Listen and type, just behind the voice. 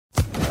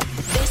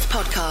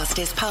podcast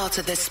is part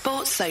of the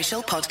Sports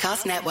Social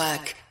Podcast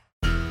Network.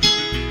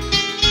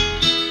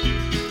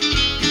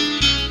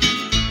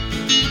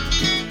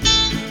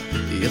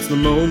 It's the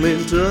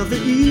moment of the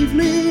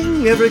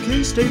evening every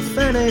K-State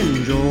fan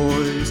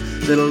enjoys.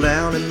 Settle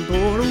down and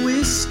pour a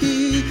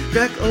whiskey,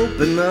 crack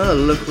open a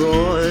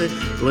LaCroix.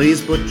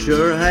 Please put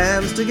your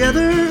hands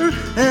together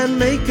and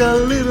make a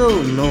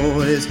little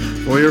noise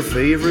for your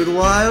favorite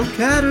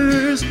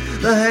Wildcatters,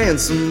 the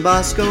handsome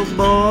Bosco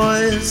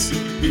Boys.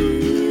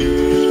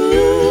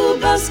 Ooh,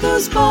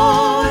 Bosco's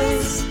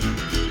Boys.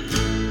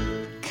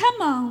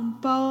 Come on,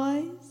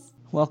 boys.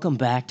 Welcome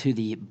back to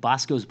the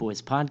Bosco's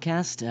Boys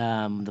podcast.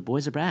 The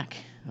boys are back,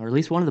 or at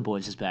least one of the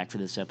boys is back for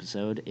this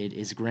episode. It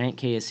is Grant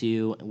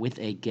KSU with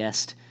a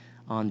guest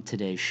on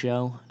today's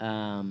show.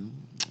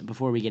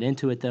 Before we get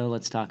into it, though,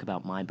 let's talk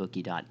about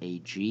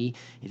mybookie.ag.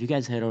 If you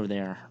guys head over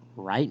there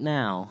right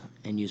now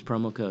and use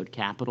promo code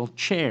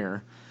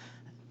CapitalChair,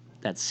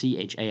 that's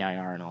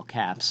CHAIR in all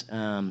caps,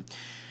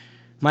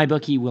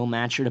 MyBookie will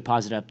match your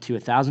deposit up to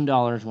 $1,000,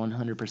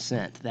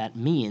 100%. That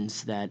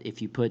means that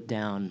if you put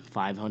down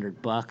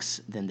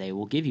 $500, then they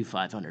will give you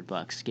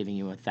 $500, giving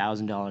you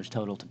 $1,000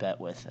 total to bet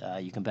with.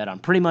 You can bet on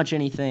pretty much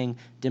anything: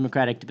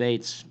 Democratic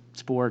debates,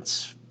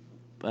 sports,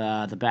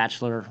 The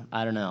Bachelor.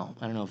 I don't know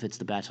if it's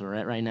The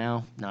Bachelorette right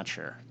now. Not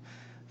sure.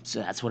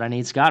 So that's what I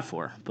need Scott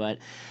for. But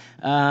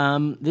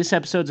this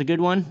episode's a good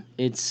one.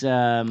 It's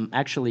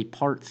actually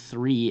part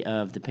 3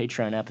 of the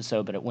Patreon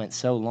episode, but it went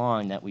so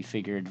long that we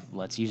figured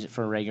let's use it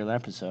for a regular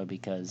episode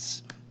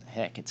because,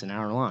 heck, it's an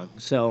hour long.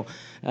 So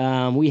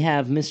we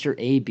have Mr.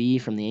 AB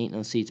from the Ain't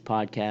No Seats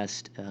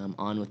podcast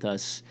on with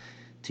us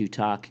to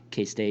talk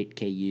K-State,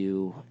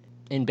 KU,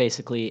 in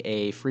basically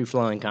a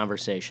free-flowing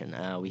conversation.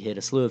 We hit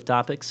a slew of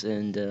topics,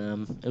 and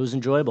it was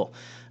enjoyable.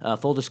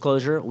 Full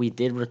disclosure, we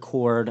did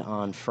record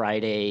on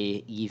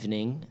Friday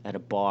evening at a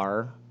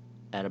bar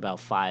at about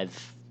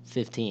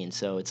 5:15,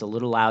 so it's a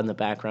little loud in the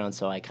background,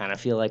 so I kind of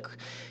feel like,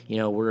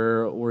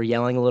 we're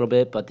yelling a little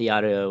bit, but the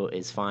audio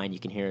is fine. You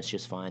can hear us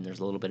just fine. There's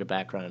a little bit of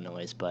background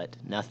noise, but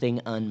nothing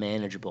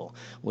unmanageable.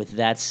 With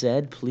that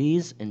said,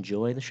 please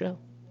enjoy the show.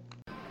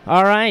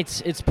 All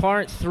right, it's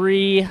part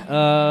 3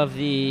 of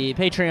the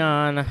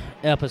Patreon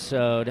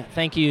episode.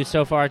 Thank you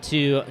so far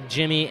to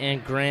Jimmy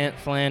and Grant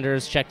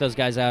Flanders. Check those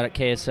guys out at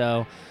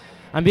KSO.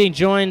 I'm being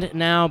joined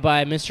now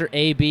by Mr.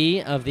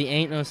 AB of the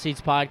Ain't No Seats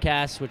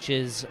podcast, which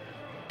is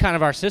kind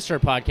of our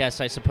sister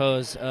podcast, I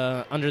suppose,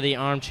 under the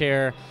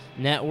Armchair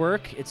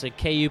Network. It's a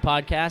KU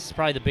podcast,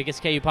 probably the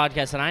biggest KU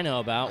podcast that I know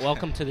about.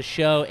 Welcome to the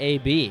show,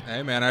 AB.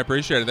 Hey, man, I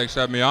appreciate it. Thanks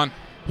for having me on.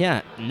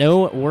 Yeah,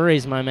 no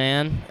worries, my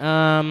man.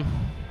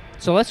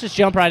 So let's just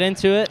jump right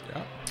into it.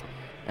 Yeah.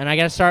 And I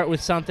got to start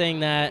with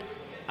something that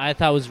I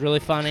thought was really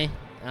funny.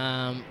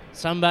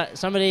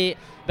 Somebody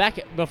back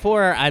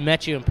before I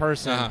met you in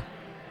person,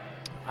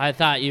 I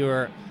thought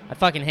I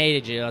fucking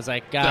hated you. I was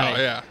like, God.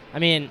 Oh, yeah. I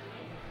mean,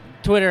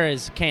 Twitter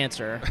is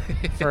cancer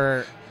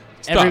for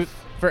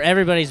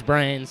everybody's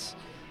brains.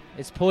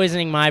 It's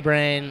poisoning my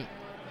brain.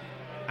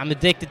 I'm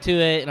addicted to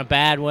it in a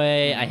bad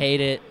way. I hate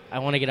it. I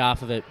want to get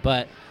off of it.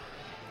 But,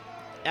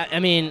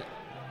 I mean,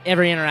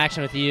 every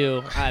interaction with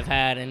you I've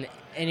had and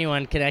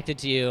anyone connected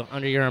to you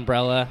under your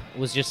umbrella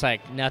was just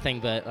like nothing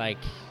but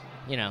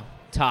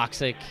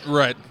toxic,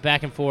 right?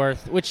 Back and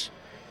forth, which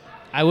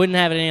I wouldn't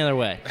have it any other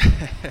way.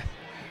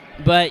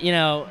 But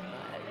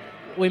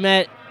we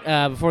met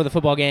before the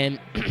football game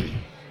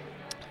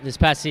this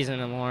past season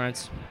in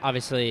Lawrence.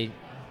 Obviously,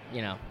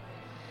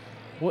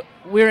 we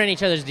were in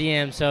each other's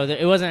DMs, so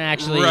it wasn't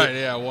actually right.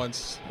 Yeah,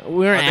 once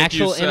we weren't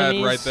actual you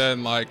enemies. Said right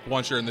then, like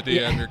once you're in the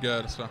DM, you're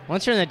good. So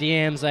once you're in the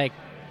DMs, like.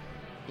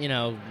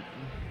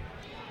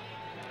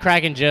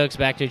 Cracking jokes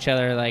back to each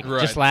other, like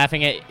just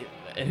laughing at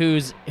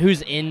who's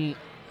in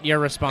your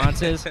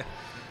responses.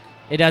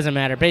 It doesn't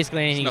matter.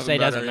 Basically, anything you say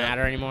doesn't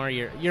matter anymore.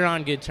 You're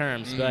on good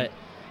terms. But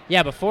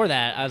yeah, before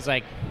that, I was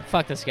like,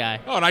 fuck this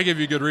guy. Oh, and I give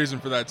you good reason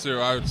for that too.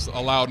 I was a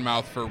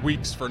loudmouth for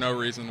weeks for no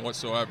reason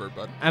whatsoever.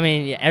 But I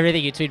mean,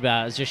 everything you tweet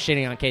about is just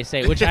shitting on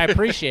K-State, which I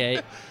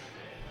appreciate.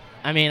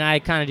 I mean, I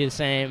kind of do the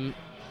same.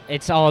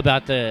 It's all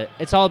about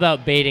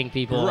baiting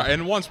people. Right,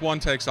 and once one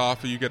takes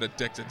off, you get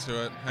addicted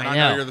to it. And I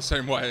know you're the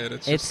same way. And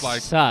it's just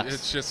like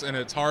sucks. And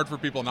it's hard for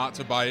people not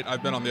to bite.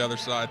 I've been on the other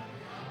side,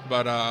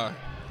 but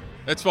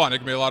it's fun. It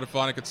can be a lot of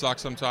fun. It can suck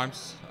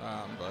sometimes,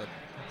 but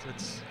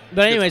it's.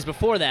 But anyways,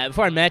 before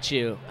I met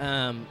you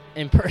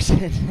in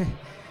person,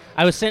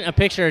 I was sent a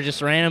picture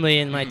just randomly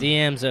in my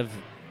DMs of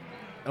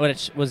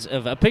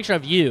a picture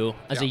of you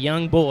as a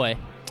young boy,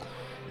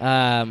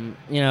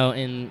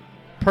 in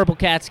purple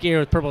Cats gear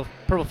with purple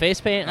face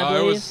paint, I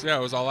believe. It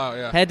was all out,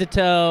 yeah. Head to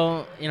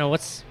toe.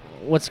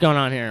 What's going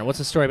on here? What's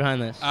the story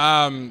behind this?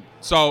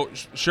 So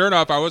sure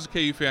enough, I was a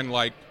KU fan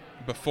like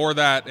before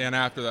that and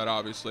after that,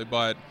 obviously.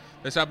 But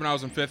this happened when I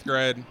was in 5th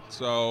grade,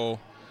 so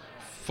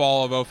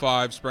fall of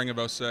 05, spring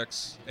of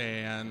 06,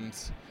 and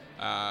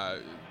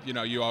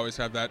you always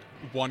have that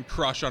one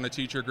crush on a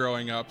teacher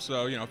growing up.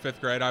 So 5th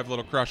grade, I have a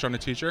little crush on a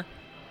teacher,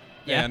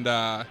 and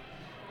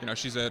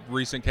she's a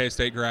recent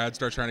K-State grad,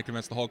 starts trying to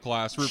convince the whole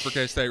class, root for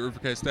K-State, root for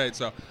K-State.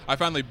 So I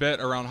finally bit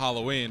around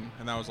Halloween,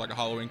 and that was like a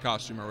Halloween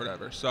costume or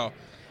whatever. So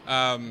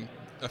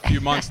a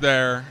few months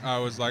there, I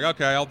was like,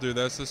 okay, I'll do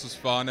this. This is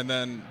fun. And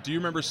then, do you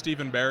remember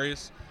Stephen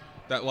Barry's?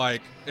 That,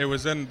 like, it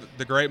was in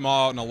the Great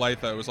Mall in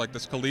Olathe. It was like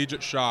this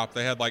collegiate shop.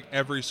 They had like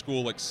every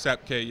school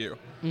except KU.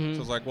 So I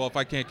was like, well, if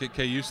I can't get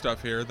KU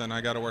stuff here, then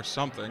I got to wear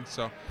something.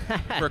 So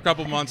for a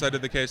couple months, I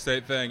did the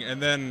K-State thing.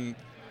 And then,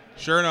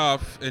 sure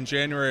enough, in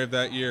January of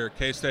that year,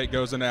 K-State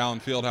goes into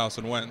Allen Fieldhouse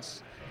and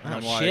wins. And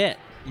I'm like, shit.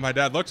 My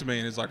dad looked at me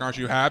and he's like, aren't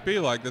you happy?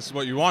 Like, this is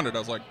what you wanted. I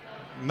was like,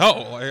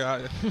 no,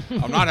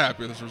 I'm not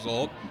happy with this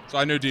result. So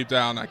I knew deep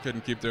down I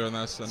couldn't keep doing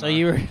this. And, So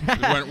you were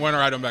went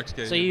right on back to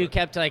KU. So you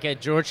kept like a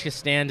George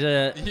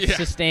Costanza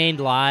sustained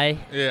lie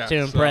to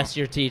impress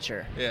your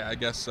teacher. Yeah, I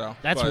guess so.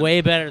 That's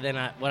way better than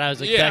what I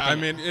was expecting. Yeah, I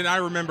mean, and I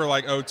remember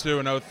like 02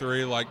 and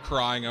 03, like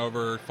crying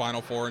over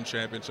Final Four and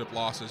championship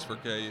losses for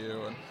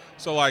KU. And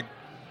so like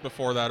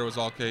before that it was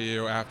all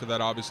KU. After that,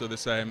 obviously the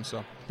same.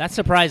 So that's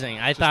surprising.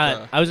 I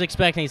thought I was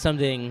expecting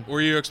something. Were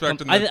you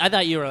expecting? I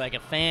thought you were like a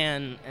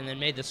fan and then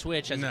made the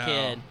switch as a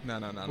kid. No.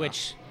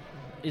 Which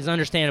is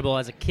understandable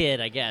as a kid,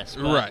 I guess.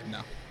 Right. No.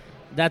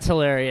 That's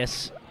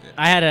hilarious. Yeah.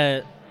 I had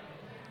a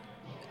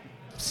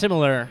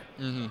similar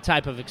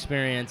type of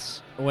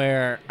experience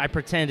where I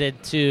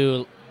pretended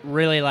to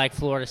really like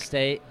Florida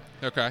State.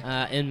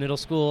 Okay. In middle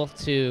school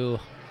to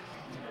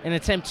an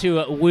attempt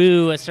to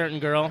woo a certain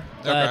girl,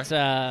 but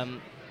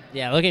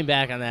yeah, looking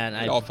back on that,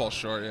 it all falls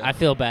short. Yeah. I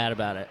feel bad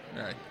about it.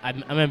 Right.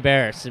 I'm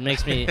embarrassed. It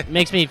makes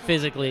me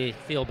physically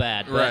feel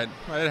bad. Right.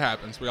 It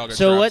happens. We all get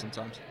trapped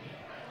sometimes.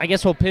 I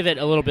guess we'll pivot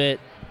a little bit.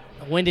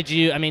 When did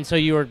you? I mean, so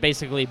you were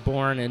basically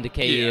born into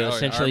KU. Yeah,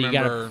 essentially, you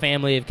got a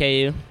family of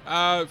KU.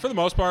 For the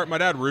most part, my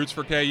dad roots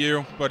for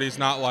KU, but he's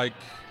not like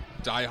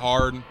die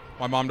hard.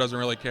 My mom doesn't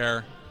really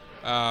care.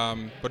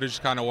 But it's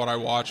just kind of what I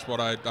watched.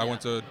 I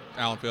went to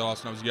Allen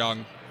Fieldhouse when I was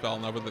young, fell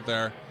in love with it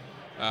there.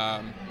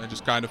 And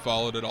just kind of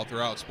followed it all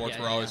throughout. Sports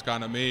were always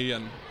kind of me,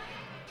 and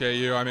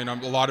KU, I mean, a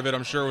lot of it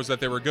I'm sure was that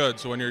they were good.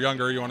 So when you're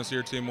younger, you want to see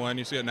your team win.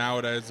 You see it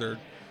nowadays. They're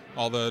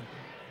all the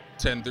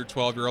 10 through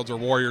 12-year-olds are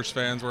Warriors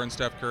fans wearing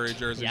Steph Curry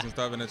jerseys and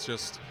stuff, and it's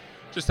just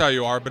how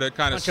you are. But it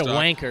kind of bunch of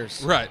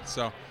wankers. Right.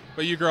 So,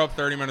 but you grow up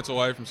 30 minutes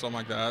away from something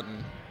like that,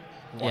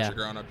 and watch it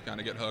growing up, you kind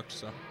of get hooked.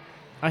 So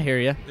I hear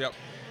you. Yep.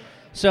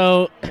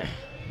 So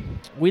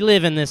we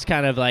live in this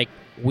kind of like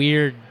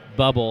weird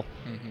bubble,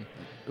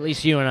 at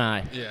least you and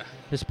I. Yeah.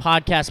 This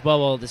podcast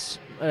bubble, this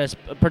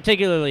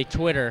particularly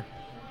Twitter,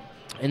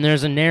 and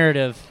there's a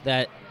narrative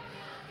that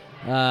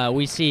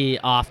we see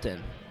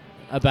often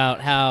about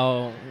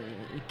how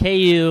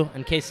KU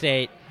and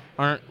K-State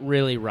aren't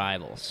really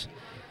rivals.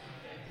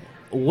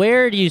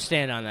 Where do you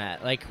stand on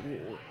that? Like,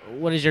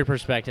 what is your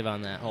perspective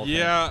on that whole thing?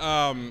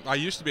 Yeah, I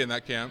used to be in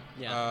that camp,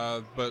 Yeah.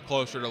 but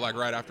closer to like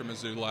right after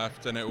Mizzou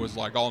left, and it was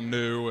like all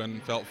new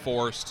and felt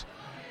forced.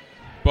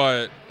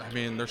 But, I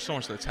mean, there's so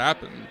much that's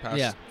happened in the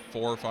past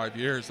 4 or 5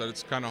 years that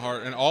it's kind of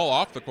hard, and all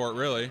off the court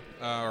really,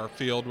 or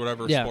field,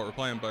 whatever sport we're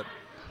playing. But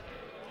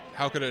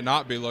how could it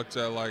not be looked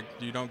at like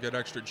you don't get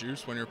extra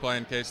juice when you're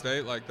playing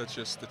K-State? Like, that's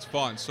just, it's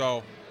fun.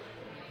 So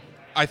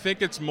I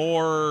think it's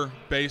more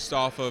based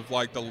off of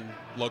like the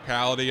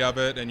locality of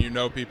it, and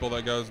people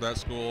that goes to that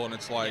school, and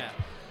it's like,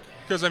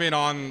 because I mean,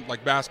 on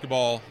like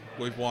basketball,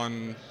 we've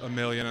won 1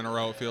 million in a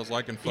row, it feels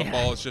like. In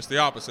football, it's just the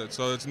opposite.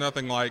 So it's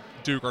nothing like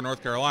Duke or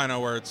North Carolina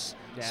where it's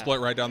split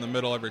right down the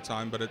middle every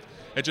time. But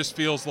it just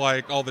feels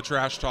like all the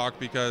trash talk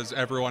because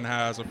everyone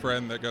has a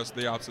friend that goes to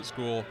the opposite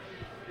school.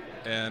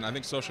 And I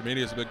think social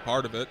media is a big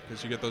part of it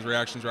because you get those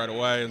reactions right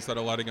away instead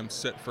of letting them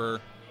sit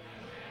for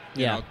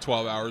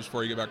 12 hours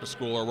before you get back to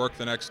school or work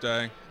the next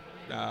day.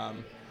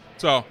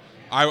 So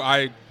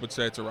I would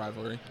say it's a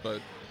rivalry, but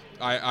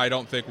I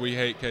don't think we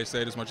hate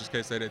K-State as much as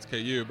K-State hates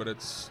KU, but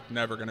it's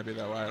never going to be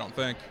that way, I don't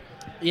think.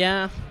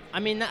 Yeah, I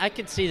mean, I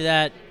could see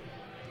that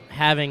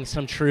having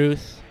some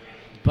truth,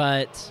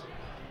 but,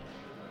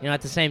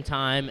 at the same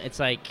time, it's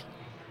like,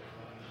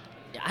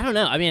 I don't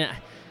know. I mean,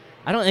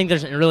 I don't think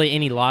there's really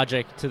any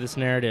logic to this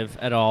narrative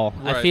at all.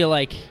 Right. I feel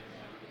like,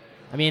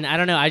 I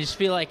don't know. I just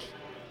feel like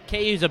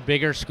KU's a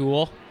bigger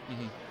school,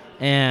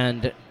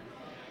 and,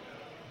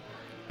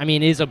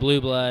 is a blue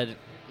blood,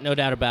 no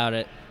doubt about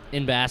it,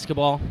 in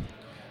basketball.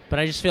 But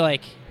I just feel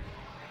like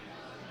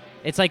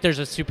it's like there's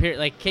a superior,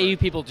 like KU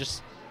people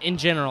just in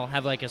general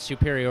have like a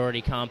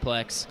superiority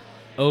complex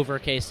over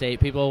K-State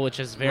people, which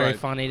is very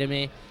funny to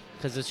me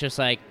because it's just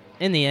like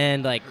in the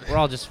end, like we're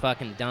all just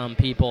fucking dumb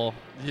people.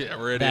 Yeah,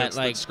 we're idiots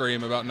that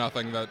scream about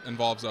nothing that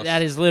involves us.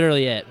 That is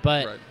literally it.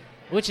 But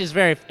which is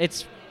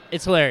it's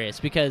hilarious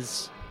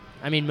because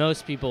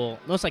most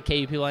like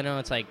KU people I know,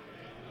 it's like,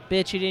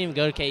 bitch, you didn't even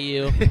go to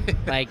KU.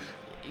 Like,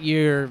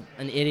 you're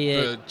an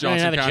idiot. You don't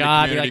have a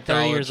job. You're like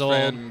 30 years old.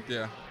 Fan,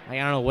 yeah. Like,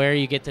 I don't know where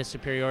you get this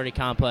superiority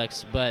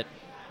complex, but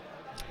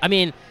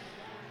I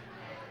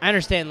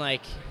understand.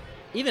 Like,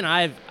 even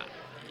I've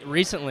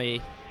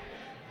recently,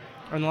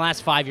 or in the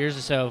last 5 years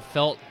or so,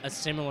 felt a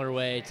similar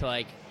way to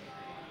like.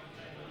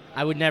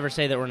 I would never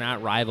say that we're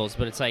not rivals,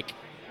 but it's like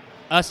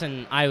us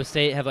and Iowa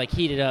State have, like,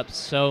 heated up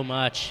so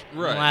much in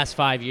the last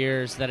 5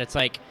 years that it's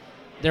like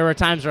there were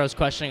times where I was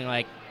questioning,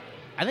 like,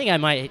 I think I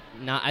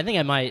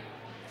might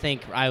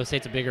think Iowa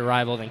State's a bigger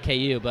rival than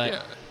KU,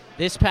 but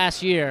this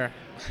past year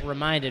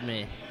reminded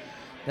me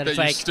that it's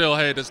you like still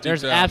hate us deep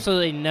there's down.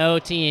 absolutely no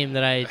team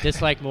that I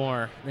dislike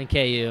more than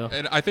KU.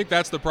 And I think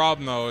that's the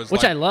problem, though, is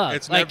which like, I love.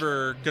 It's like,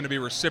 never going to be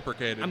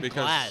reciprocated. I'm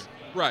because, glad.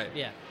 Right.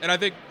 Yeah. And I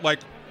think, like,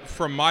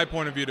 from my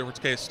point of view towards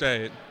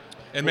K-State,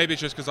 and maybe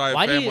it's just because I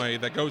have family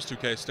that goes to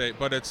K-State,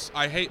 but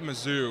I hate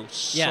Mizzou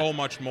so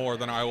much more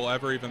than I will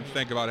ever even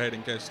think about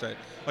hating K-State.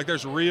 Like,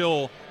 there's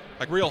real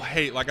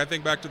hate. Like, I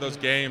think back to those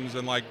games,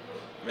 and, like,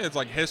 I mean, it's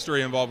like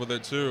history involved with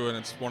it too, and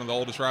it's one of the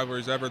oldest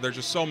rivalries ever. There's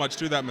just so much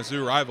to that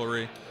Mizzou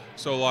rivalry.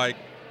 So, like,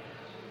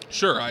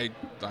 sure, I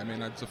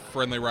mean, it's a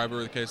friendly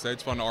rivalry with K-State.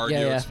 It's fun to argue.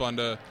 It's fun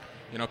to,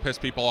 piss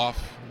people off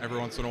every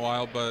once in a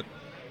while, but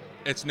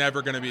it's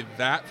never going to be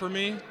that for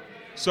me.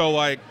 So,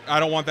 like, I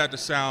don't want that to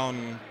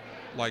sound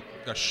like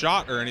a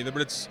shot or anything,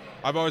 but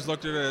I've always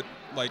looked at it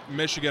like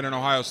Michigan and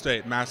Ohio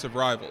State, massive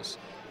rivals.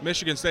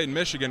 Michigan State and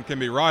Michigan can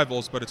be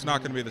rivals, but it's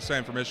not going to be the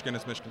same for Michigan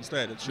as Michigan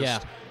State. It's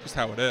just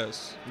how it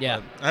is.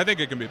 Yeah. But I think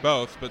it can be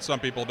both, but some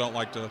people don't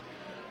like to.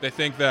 They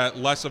think that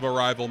less of a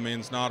rival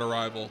means not a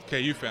rival,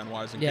 KU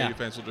fan-wise, and KU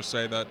fans will just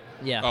say that,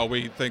 oh,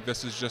 we think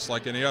this is just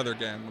like any other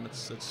game, and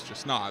it's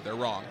just not. They're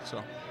wrong.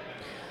 So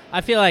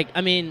I feel like,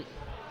 I mean,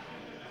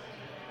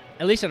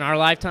 at least in our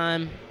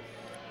lifetime,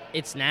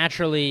 it's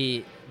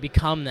naturally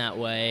become that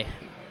way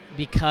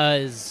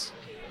because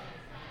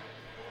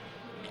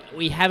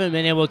we haven't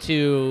been able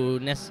to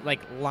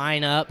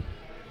line up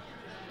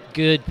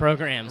good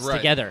programs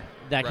together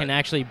that can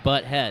actually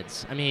butt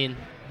heads. I mean,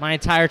 my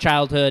entire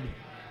childhood,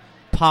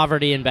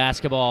 poverty in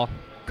basketball,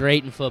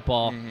 great in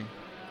football,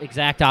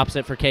 exact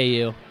opposite for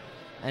KU,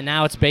 and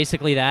now it's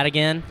basically that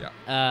again.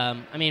 Yeah.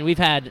 I mean, we've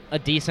had a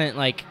decent,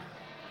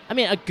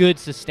 a good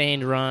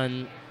sustained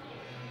run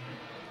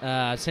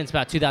since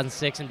about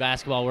 2006 in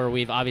basketball, where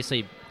we've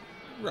obviously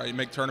you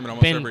make tournament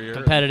almost every year.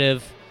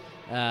 Competitive.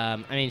 I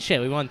mean,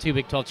 we won 2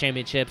 Big 12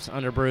 championships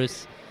under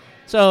Bruce.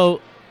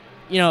 So,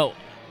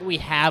 we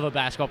have a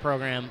basketball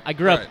program. I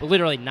grew up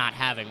literally not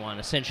having one,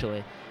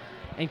 essentially.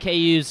 And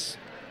KU's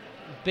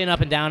been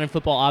up and down in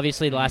football,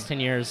 obviously, the last 10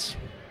 years.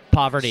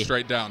 Poverty.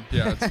 Straight down.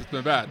 Yeah, it's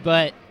been bad.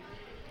 But,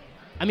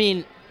 I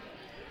mean,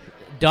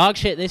 dog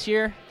shit this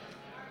year,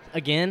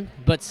 again,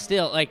 but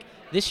still,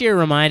 this year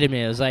reminded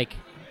me, it was like,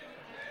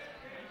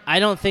 I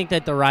don't think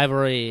that the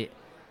rivalry,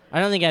 I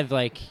don't think I've,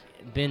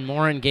 been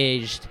more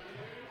engaged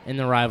in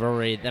the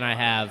rivalry than I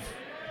have,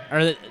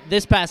 or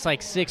this past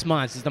 6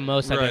 months is the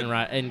most I've been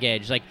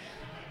engaged.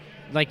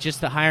 Like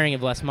just the hiring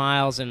of Les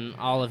Miles and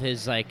all of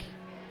his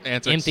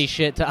antics. Empty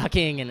shit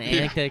talking and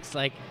antics.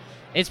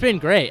 It's been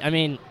great. I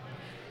mean,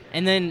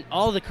 and then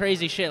all the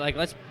crazy shit.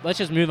 Let's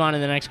just move on to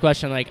the next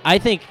question. I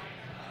think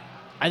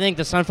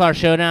the Sunflower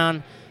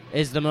Showdown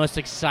is the most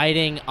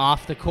exciting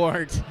off the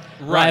court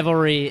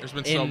rivalry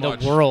in the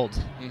world.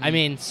 Mm-hmm. I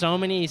mean, so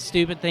many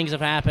stupid things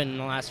have happened in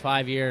the last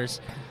 5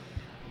 years.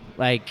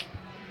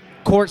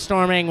 Court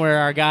storming,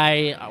 where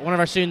one of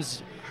our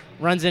students,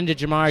 runs into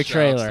Jamari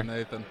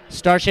Traylor.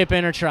 Starship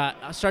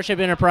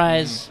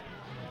Enterprise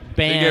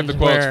band. He gave the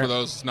quotes for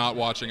those not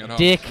watching at home.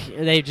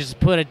 They just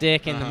put a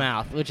dick in the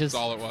mouth, which is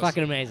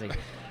fucking amazing.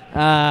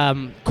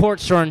 Court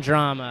storm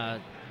drama,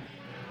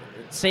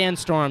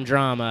 sandstorm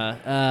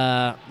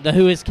drama, the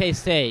Who is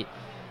K-State,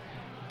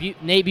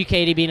 Nate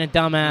Bukaty being a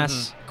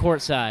dumbass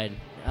courtside.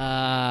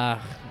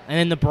 And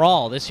then the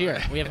brawl this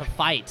year. We have a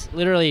fight.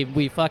 Literally,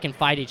 we fucking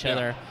fight each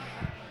other.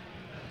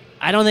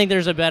 I don't think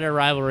there's a better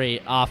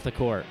rivalry off the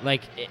court.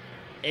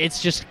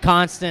 It's just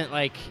constant,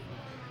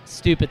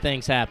 stupid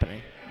things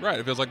happening. Right.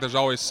 It feels like there's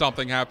always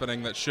something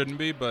happening that shouldn't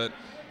be, but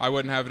I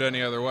wouldn't have it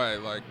any other way.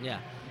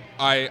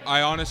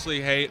 I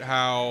honestly hate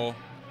how...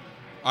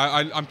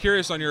 I'm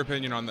curious on your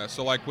opinion on this.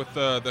 So, with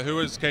the Who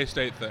is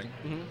K-State thing,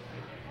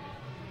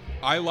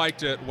 I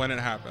liked it when it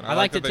happened. I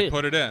liked that they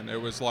put it in. It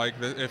was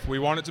if we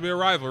want it to be a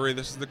rivalry,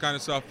 this is the kind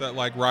of stuff that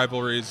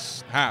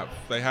rivalries have.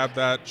 They have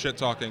that shit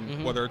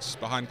talking, whether it's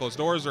behind closed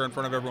doors or in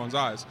front of everyone's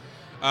eyes.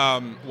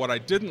 What I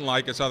didn't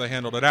like is how they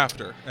handled it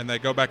after, and they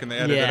go back and they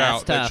edit it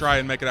out. They try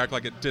and make it act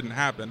like it didn't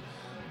happen.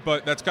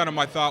 But that's kind of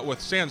my thought with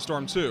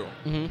Sandstorm too.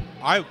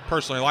 I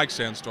personally like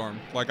Sandstorm.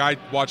 I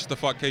watched the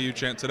 "Fuck KU"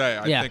 chant today.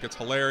 I think it's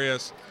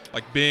hilarious.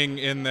 Being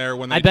in there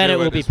when they I bet do it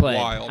will be played.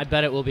 Wild. I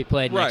bet it will be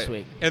played next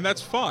week, and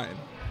that's fine.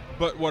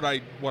 But what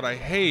I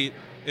hate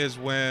is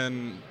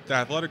when the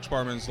athletics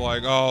department's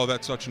oh,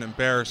 that's such an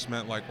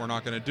embarrassment, we're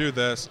not going to do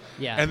this.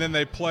 Yeah. And then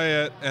they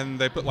play it and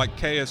they put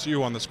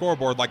KSU on the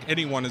scoreboard,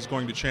 anyone is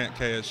going to chant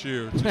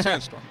KSU to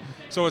Sandstorm.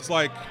 So it's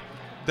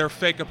they're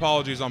fake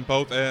apologies on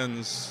both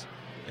ends.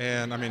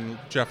 And I mean,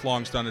 Jeff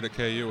Long's done it at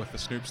KU with the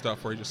Snoop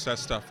stuff where he just says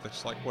stuff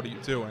that's what are you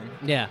doing?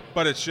 Yeah.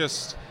 But it's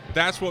just,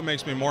 that's what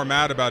makes me more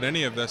mad about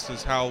any of this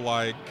is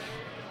how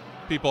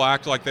people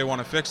act like they want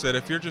to fix it.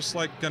 If you're just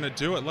going to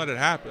do it, let it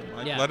happen.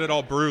 Let it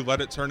all brew,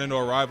 let it turn into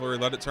a rivalry,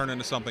 let it turn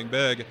into something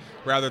big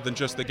rather than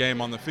just the game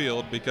on the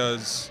field,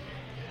 because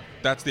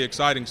that's the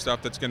exciting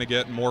stuff that's going to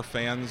get more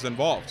fans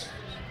involved.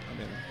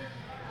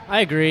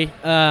 I agree.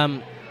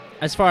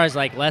 As far as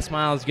like Les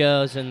Miles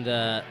goes and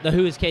the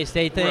Who is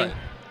K-State thing, right.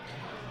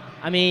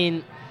 I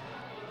mean,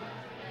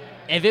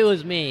 if it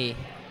was me,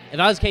 if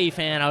I was a KU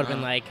fan, I would have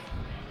been like,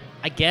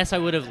 I guess I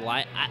would have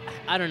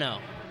I don't know.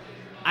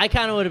 I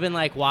kind of would have been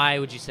like, why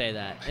would you say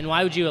that? And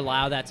why would you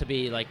allow that to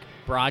be like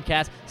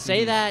broadcast?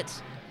 Say that,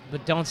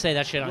 but don't say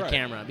that shit on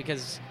camera,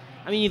 because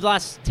I mean, you've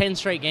lost 10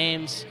 straight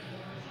games.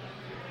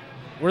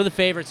 We're the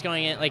favorites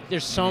going in. Like,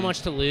 there's so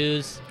much to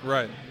lose.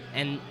 Right.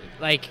 And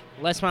like,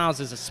 Les Miles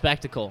is a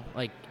spectacle.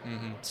 Like,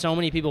 so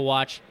many people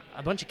watch.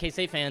 A bunch of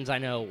K-State fans I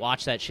know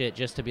watch that shit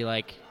just to be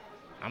like,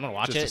 I'm gonna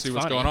watch just it. to see it's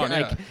what's funny. going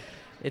on. Like,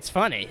 it's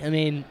funny. I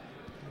mean,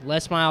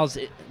 Les Miles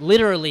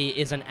literally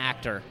is an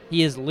actor.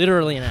 He is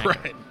literally an actor.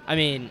 Right. I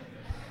mean,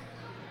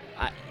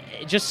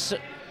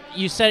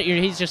 you said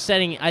he's just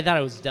setting. I thought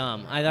it was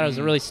dumb. I thought it was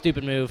a really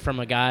stupid move from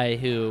a guy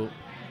who,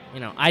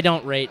 I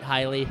don't rate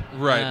highly.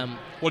 Right.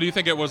 Well, do you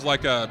think it was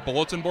like a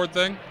bulletin board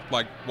thing?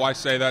 Like, why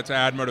say that to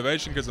add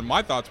motivation? Because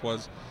my thoughts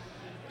was,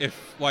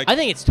 I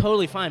think it's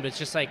totally fine, but it's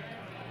just like,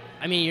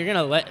 I mean, you're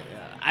gonna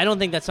I don't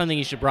think that's something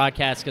you should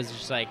broadcast, because it's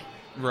just like,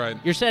 right,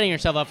 you're setting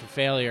yourself up for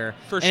failure.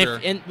 For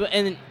sure.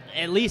 And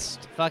at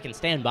least fucking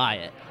stand by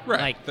it.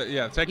 Right. Like,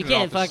 taking you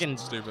can't it off fucking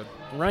is stupid.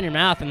 Run your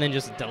mouth and then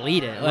just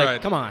delete it. Like,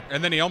 right. Come on.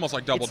 And then he almost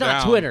doubled down.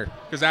 It's not Twitter.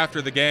 Because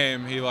after the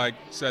game, he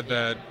said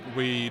that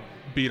we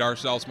beat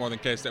ourselves more than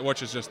K-State,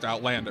 which is just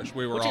outlandish.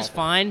 Which is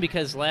fine,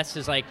 because Les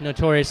is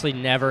notoriously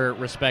never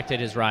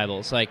respected his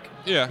rivals.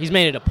 Yeah. He's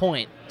made it a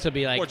point to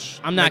be like,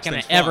 I'm not going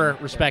to ever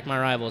respect my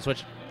rivals,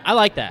 which I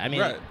like that. I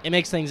mean, It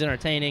makes things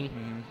entertaining.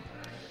 Mm-hmm.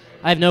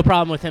 I have no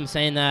problem with him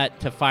saying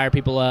that to fire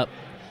people up.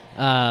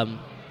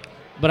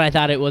 But I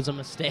thought it was a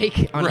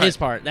mistake on his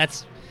part. I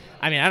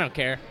don't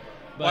care.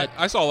 But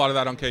I saw a lot of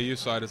that on KU's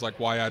side. It's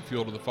why add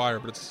fuel to the fire,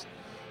 but it's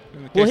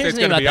Well, K-State's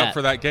going to be up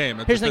for that game.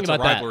 If it's a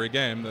rivalry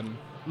game, then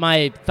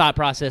my thought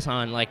process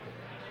on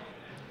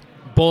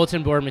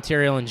bulletin board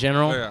material in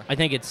general, I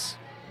think it's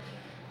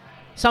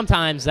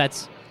sometimes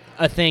that's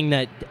a thing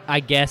that I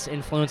guess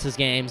influences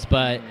games,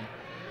 but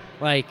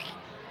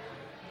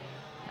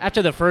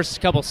after the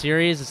first couple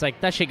series, it's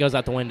that shit goes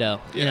out the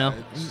window.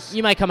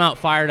 You might come out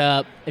fired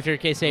up if you're a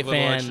K-State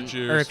fan,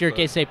 or if you're a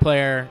K-State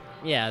player.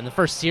 Yeah, in the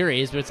first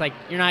series, but it's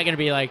you're not going to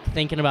be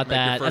thinking about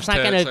that. That's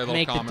not going to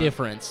make the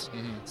difference.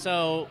 Mm-hmm.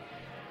 So,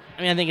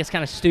 I think it's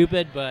kind of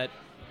stupid, but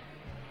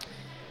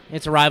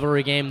it's a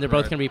rivalry game. They're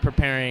both going to be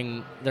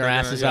preparing their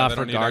asses off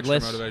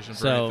regardless.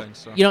 So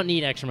you don't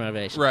need extra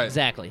motivation. Right.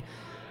 Exactly.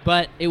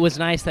 But it was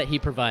nice that he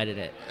provided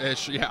it.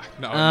 It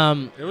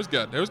was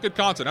good. It was good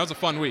content. That was a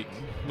fun week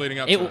leading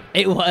up to it.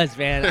 It was,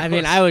 man.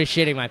 I was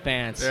shitting my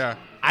pants. Yeah.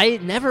 I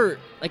never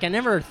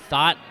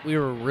thought we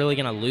were really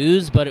going to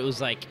lose, but it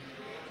was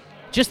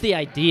just the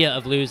idea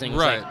of losing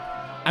was right.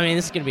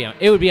 This is going to be,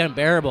 it would be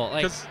unbearable.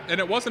 And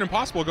it wasn't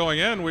impossible going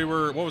in. We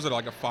were, what was it, a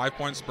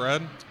 5-point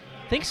spread?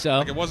 I think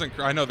so. It wasn't,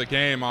 I know the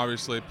game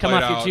obviously come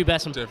played off your two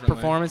best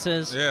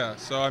performances. Yeah,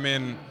 so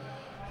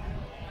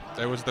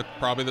it was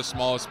probably the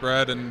smallest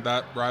spread in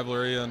that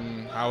rivalry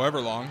in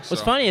however long.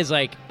 What's funny is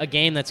a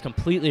game that's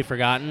completely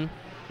forgotten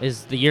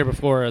is the year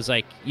before. It was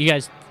you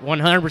guys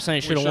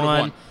 100% should have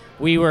won.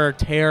 We were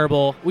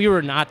terrible. We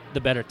were not the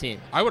better team.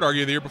 I would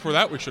argue the year before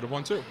that we should have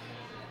won too.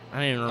 I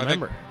don't even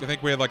remember. I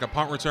think we had a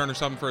punt return or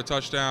something for a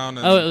touchdown.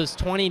 And it was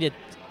 30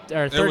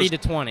 to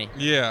 20.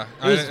 Yeah,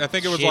 I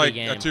think it was a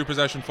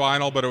 2-possession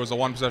final, but it was a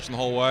 1-possession the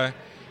whole way.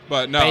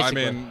 But no,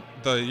 basically.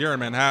 The year in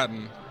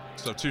Manhattan,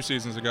 so 2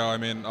 seasons ago,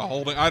 a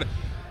holding.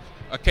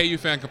 A KU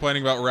fan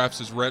complaining about refs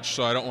is rich,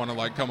 so I don't want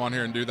to come on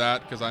here and do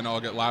that because I know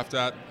I'll get laughed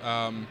at.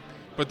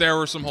 But there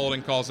were some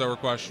holding calls that were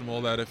questionable.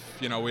 That if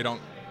they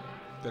don't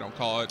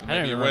call it,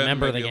 maybe you win,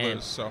 remember maybe the you game.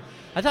 lose. So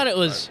I thought it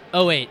was. It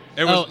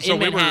was in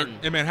Manhattan. We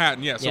were in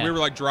Manhattan. Yeah, so we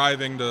were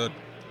driving to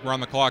run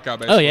the clock out.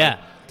 Oh Basically. yeah,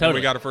 totally. And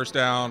we got a first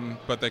down,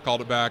 but they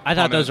called it back. I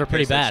thought those were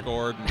pretty bad.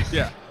 Scored.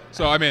 Yeah.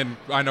 So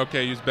I know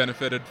KU's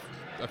benefited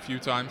a few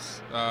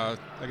times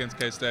against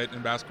K-State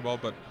in basketball,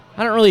 but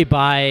I don't really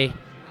buy.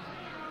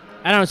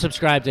 I don't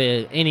subscribe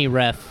to any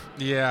ref.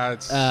 Yeah,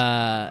 it's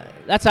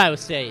that's Iowa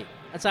State.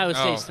 That's Iowa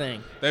State's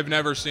thing. They've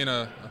never seen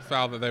a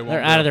foul that they won't.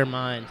 They're out of their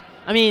mind.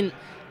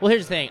 Well,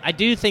 here's the thing. I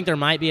do think there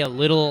might be a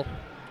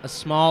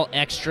small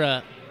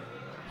extra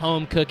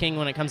home cooking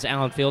when it comes to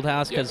Allen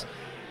Fieldhouse, because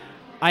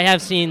I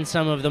have seen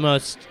some of the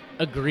most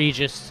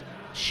egregious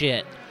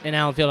shit in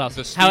Allen Fieldhouse.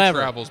 The speed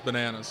travels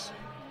bananas.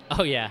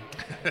 Oh, yeah.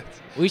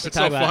 We should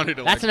talk so about it.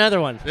 That's another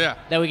one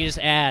that we can just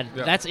add.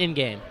 Yeah. That's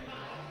in-game.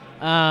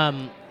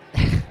 Damn.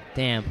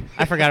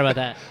 I forgot about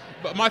that.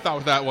 But my thought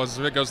with that was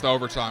if it goes to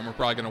overtime, we're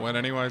probably going to win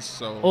anyways.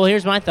 So. Well,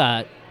 here's my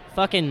thought.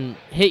 Fucking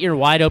hit your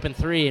wide-open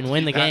 3 and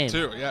win the game.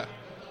 That too, yeah.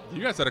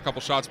 You guys had a couple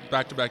shots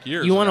back-to-back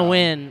years. You want to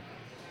win,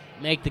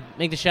 make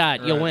the shot,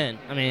 right. You'll win.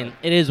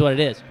 It is what it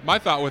is. My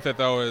thought with it,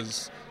 though,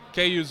 is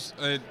KU's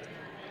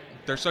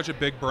they're such a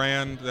big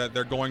brand that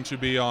they're going to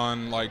be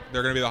on, they're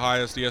going to be the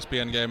highest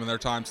ESPN game in their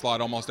time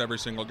slot almost every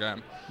single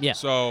game. Yeah.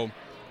 So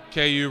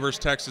KU versus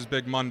Texas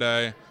Big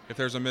Monday. If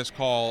there's a missed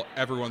call,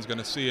 everyone's going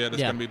to see it.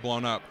 It's going to be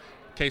blown up.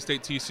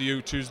 K-State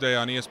TCU Tuesday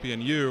on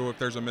ESPNU. If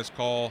there's a missed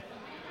call,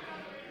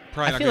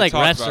 probably I feel like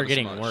refs are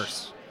getting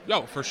worse.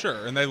 No, for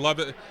sure, and they love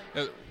it.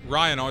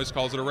 Ryan always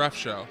calls it a ref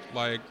show.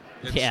 Like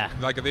at the end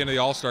of the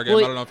All-Star game.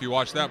 I don't know if you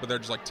watched that, but they're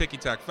just like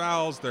ticky-tack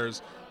fouls.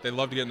 They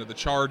love to get into the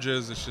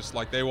charges. It's just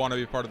like they want to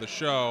be part of the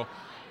show,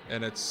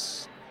 and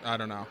I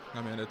don't know.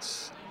 I mean,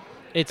 it's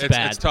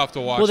bad. It's tough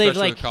to watch,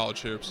 especially with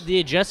college hoops. The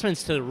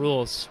adjustments to the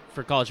rules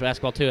for college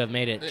basketball, too, have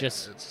made it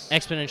just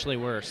exponentially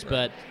worse. Right.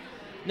 But,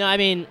 no, I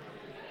mean,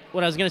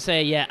 what I was going to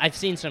say, I've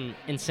seen some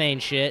insane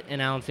shit in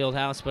Allen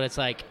Fieldhouse, but it's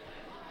like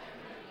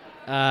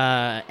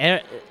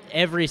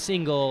every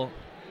single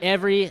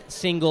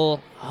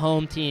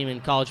home team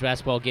in college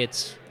basketball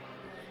gets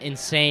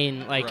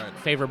insane,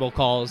 favorable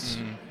calls.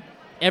 Mm-hmm.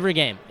 Every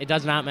game. It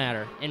does not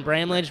matter. In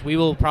Bramlage, we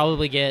will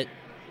probably get,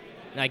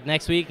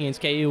 next week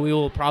against KU, we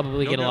will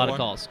probably get a lot of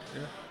calls.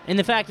 Yeah. And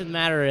the fact of the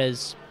matter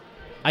is,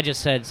 I just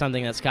said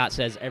something that Scott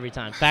says every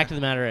time. Fact of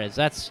the matter is,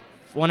 that's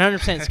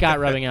 100% Scott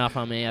rubbing off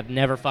on me. I've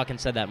never fucking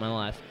said that in my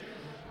life.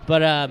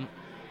 But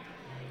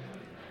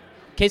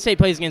K-State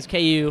plays against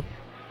KU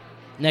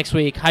next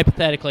week,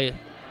 hypothetically.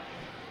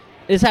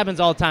 This happens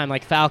all the time.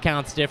 Like, foul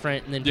count's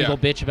different, and then people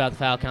bitch about the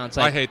foul counts.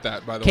 I hate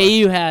that, by the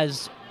way. KU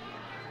has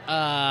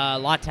a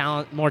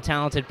lot more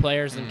talented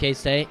players than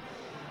K-State.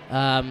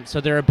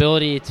 So their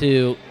ability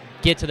to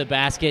get to the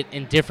basket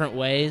in different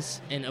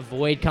ways and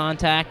avoid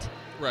contact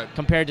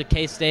compared to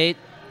K-State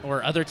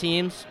or other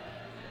teams,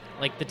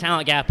 the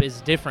talent gap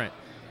is different.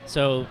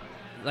 So,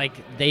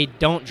 they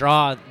don't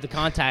draw the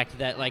contact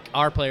that,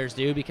 our players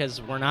do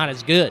because we're not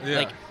as good.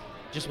 Yeah.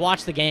 Just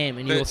watch the game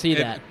and you will see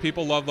that.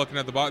 People love looking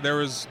at the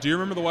box. Do you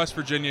remember the West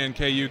Virginia and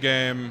KU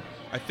game,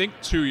 I think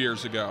 2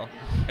 years ago?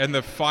 And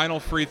the final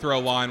free throw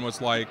line was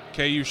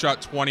KU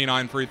shot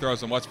 29 free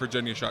throws and West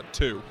Virginia shot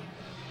 2.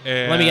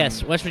 And let me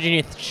guess. West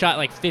Virginia shot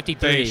 53.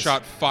 They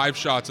shot 5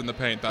 shots in the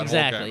paint that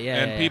whole game.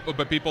 Yeah,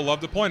 But people love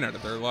to point at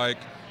it. They're like,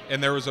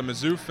 and there was a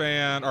Mizzou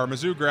fan or a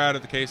Mizzou grad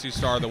at the KC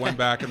Star that went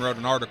back and wrote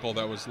an article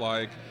that was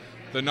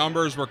the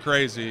numbers were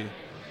crazy,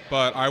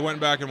 but I went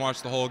back and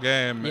watched the whole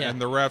game, and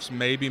the refs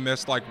maybe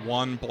missed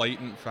one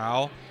blatant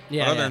foul.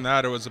 Yeah, but other than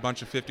that, it was a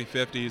bunch of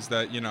 50-50s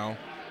that,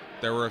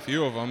 there were a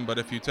few of them, but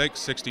if you take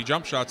 60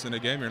 jump shots in a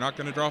game, you're not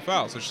going to draw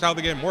fouls. It's just how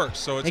the game works.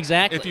 So it's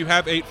if you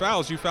have 8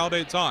 fouls, you fouled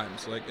 8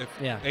 times.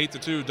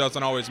 8-2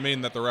 doesn't always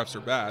mean that the refs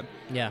are bad.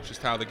 Yeah. It's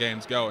just how the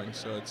game's going.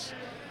 So it's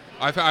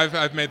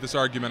I've made this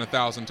argument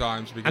 1,000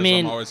 times because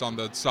I'm always on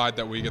the side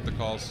that we get the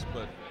calls.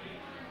 But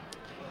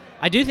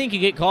I do think you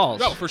get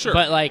calls. No, for sure.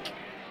 But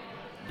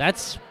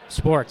that's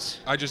sports.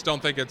 I just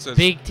don't think it's as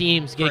big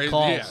teams get crazy.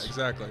 calls. Yeah,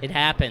 exactly. It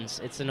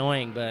happens. It's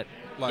annoying, but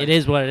it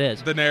is what it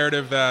is. The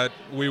narrative that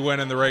we win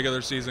in the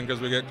regular season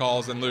because we get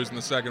calls and lose in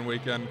the second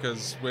weekend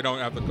because we don't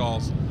have the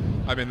calls.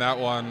 I mean, that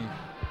one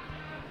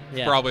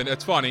probably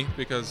it's funny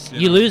because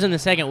you lose in the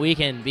second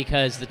weekend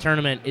because the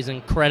tournament is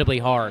incredibly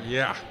hard.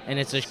 Yeah. And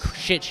it's a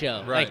shit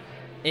show. Right.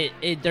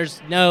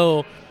 There's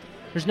no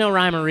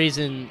rhyme or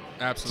reason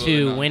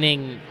to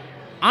winning.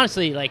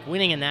 Honestly,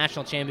 winning a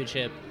national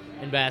championship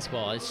in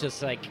basketball, it's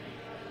just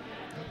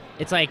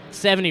it's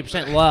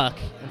 70% luck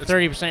and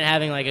 30%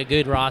 having a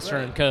good roster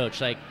and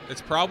coach.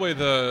 It's probably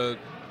the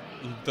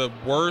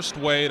worst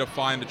way to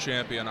find a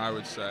champion, I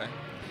would say,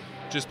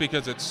 just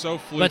because it's so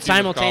fluky. But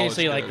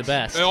simultaneously the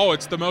best. Oh,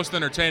 it's the most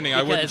entertaining.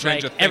 Because, I wouldn't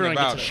change a thing everyone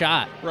about gets a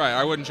shot. Right,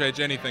 I wouldn't change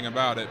anything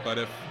about it.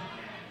 But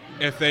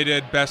if they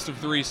did best of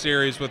 3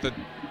 series with a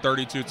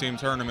 32-team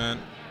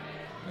tournament,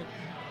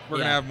 we're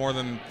gonna have more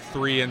than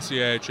 3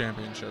 NCAA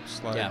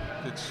championships.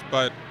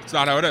 But it's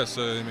not how it is.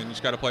 So I mean, you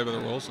just got to play by the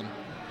rules, and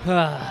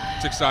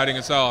it's exciting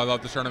as hell. I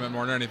love the tournament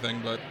more than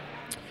anything. But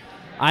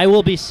I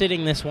will be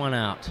sitting this one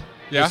out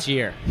this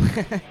year.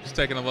 Just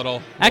taking a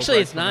little. Actually,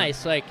 it's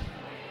nice.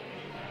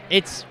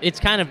 It's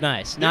kind of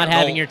nice not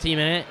having your team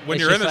in it. When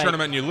you're in the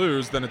tournament and you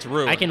lose, then it's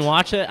ruined. I can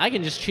watch it. I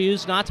can just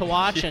choose not to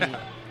watch,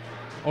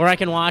 or I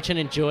can watch and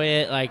enjoy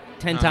it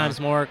 10 times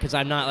more because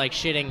I'm not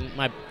shitting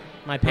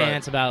my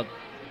pants about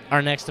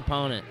our next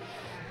opponent.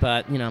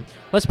 But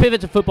let's pivot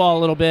to football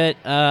a little bit.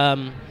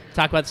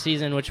 Talk about the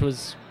season, which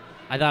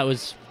I thought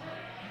was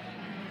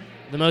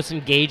the most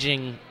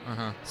engaging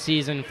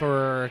season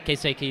for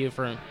K-State KU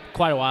for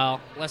quite a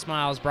while. Les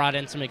Miles brought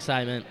in some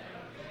excitement.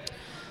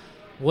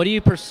 What do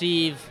you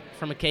perceive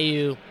from a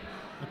KU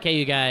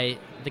guy,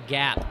 the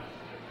gap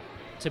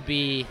to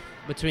be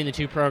between the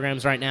two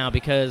programs right now?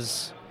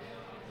 Because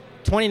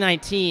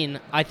 2019,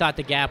 I thought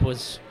the gap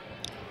was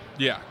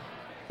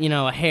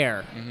a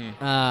hair.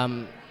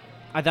 Mm-hmm.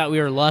 I thought we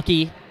were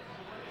lucky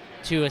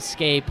to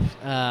escape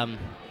not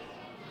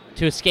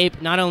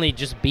only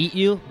just beat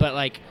you,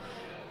 but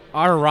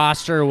our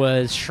roster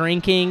was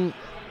shrinking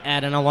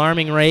at an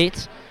alarming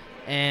rate,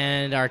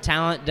 and our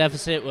talent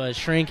deficit was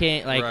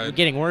shrinking,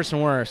 getting worse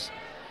and worse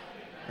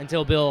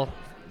until Bill,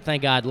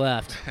 thank God,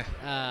 left.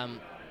 I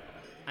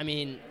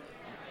mean,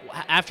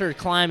 after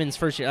Kleiman's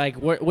first year,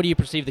 what do you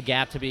perceive the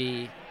gap to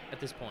be at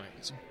this point?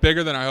 It's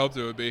bigger than I hoped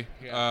it would be.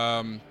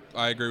 Yeah.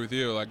 I agree with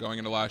you. Like, going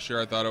into last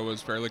year, I thought it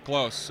was fairly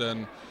close,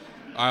 and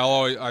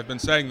I've been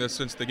saying this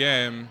since the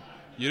game.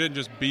 You didn't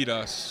just beat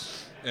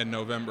us in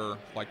November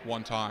like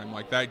one time.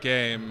 Like, that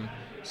game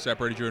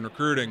separated you in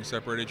recruiting,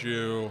 separated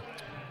you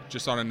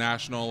just on a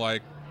national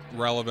like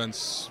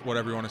relevance,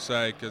 whatever you want to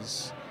say,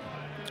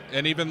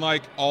 and even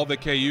like all the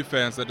KU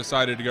fans that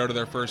decided to go to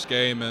their first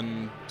game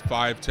in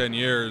 5-10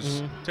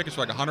 years, tickets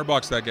were like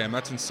 $100 that game.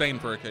 That's insane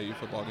for a KU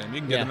football game. You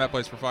can get in that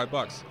place for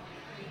 $5.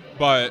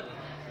 But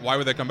why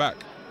would they come back,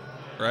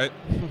 right?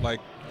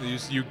 Like,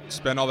 you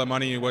spend all that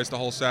money, you waste the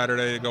whole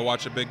Saturday to go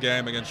watch a big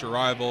game against your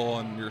rival,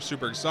 and you're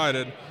super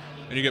excited,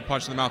 and you get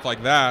punched in the mouth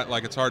like that.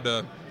 Like, it's hard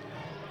to.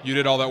 You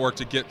did all that work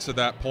to get to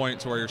that point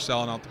to where you're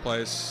selling out the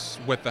place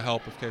with the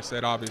help of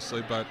K-State,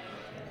 obviously, but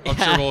I'm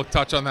sure we'll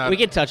touch on that. We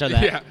can touch on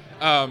that. Yeah.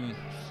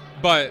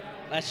 But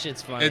that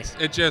shit's funny.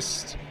 It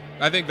just,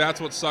 I think that's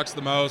what sucks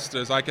the most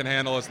is I can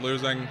handle us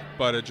losing,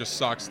 but it just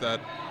sucks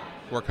that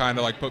we're kind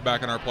of like put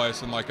back in our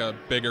place in like a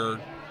bigger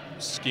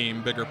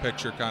scheme, bigger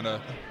picture kind of.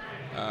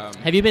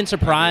 Have you been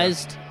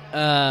surprised?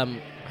 I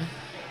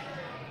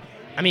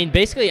mean,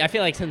 basically, I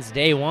feel like since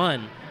day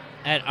one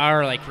at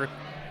our like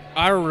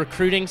our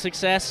recruiting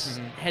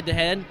success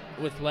head-to-head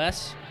with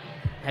Les,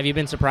 have you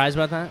been surprised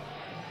about that?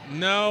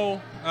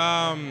 No.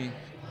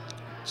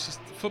 It's just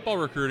football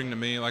recruiting to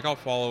me, like, I'll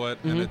follow it,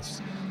 and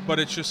but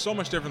it's just so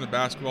much different than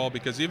basketball,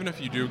 because even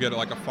if you do get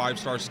like a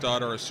 5-star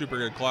stud or a super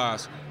good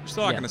class, you're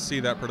still not going to see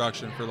that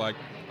production for like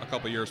a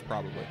couple years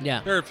probably.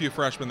 Yeah. There are a few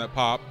freshmen that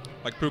pop,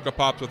 like Puka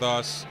popped with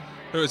us.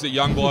 Who is it,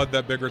 Youngblood,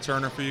 that big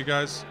returner for you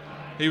guys?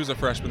 He was a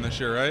freshman this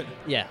year, right?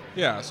 Yeah.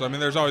 Yeah, so I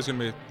mean, there's always going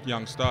to be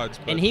young studs.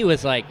 But and he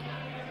was like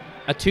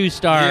a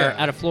 2-star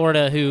out of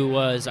Florida who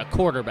was a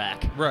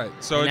quarterback. Right.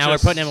 So now we're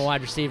putting him a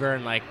wide receiver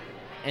and like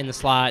in the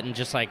slot and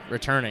just like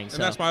returning. And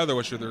that's my other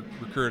issue with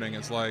recruiting.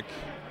 It's like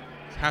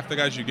half the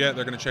guys you get,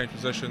 they're going to change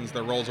positions.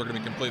 Their roles are going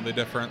to be completely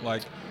different.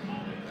 Like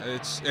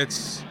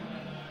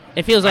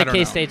it feels like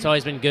K-State's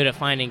always been good at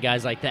finding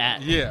guys like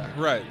that. Yeah,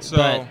 right.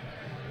 So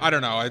I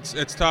don't know.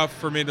 It's tough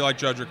for me to like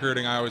judge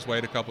recruiting. I always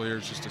wait a couple of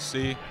years just to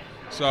see.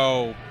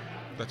 So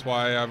that's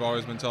why I've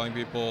always been telling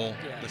people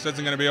this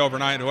isn't going to be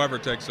overnight, whoever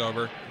takes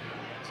over.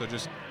 So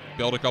just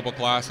build a couple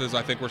classes.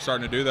 I think we're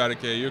starting to do that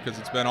at KU because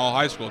it's been all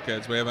high school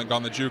kids. We haven't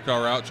gone the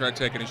JUCO route, tried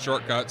to take any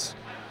shortcuts,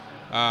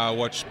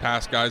 which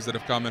past guys that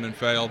have come in and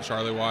failed,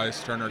 Charlie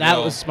Weiss, Turner Gill.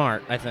 That was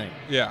smart, I think.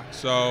 Yeah,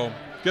 so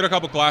get a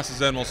couple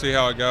classes in. We'll see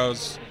how it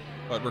goes.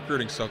 But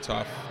recruiting's so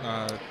tough.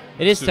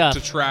 It is tough.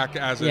 To track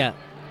as it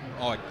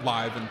like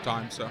live in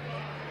time. So,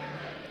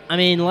 I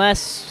mean,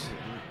 Les,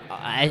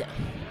 I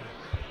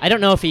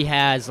don't know if he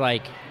has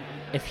like,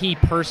 if he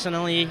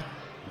personally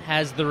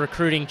has the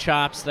recruiting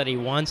chops that he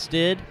once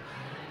did.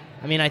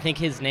 I mean, I think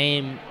his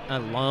name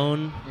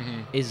alone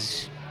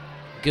is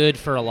good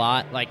for a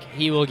lot. Like,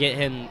 that'll get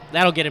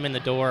him in the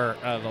door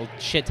of a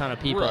shit ton of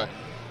people. Right.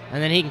 And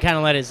then he can kind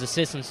of let his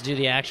assistants do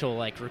the actual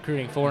like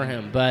recruiting for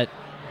him. But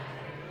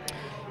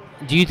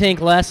do you think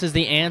Les is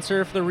the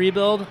answer for the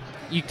rebuild?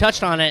 You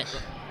touched on it.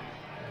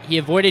 He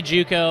avoided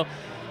JUCO.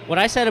 What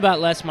I said about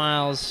Les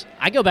Miles,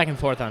 I go back and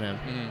forth on him.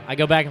 I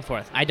go back and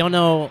forth. I don't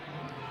know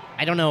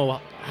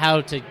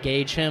how to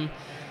gauge him.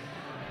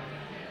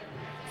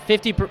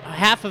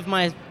 Half of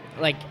my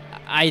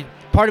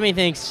part of me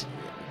thinks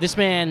this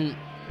man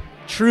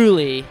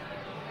truly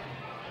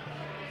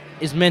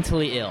is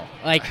mentally ill.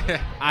 Like,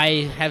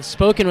 I have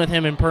spoken with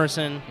him in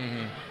person,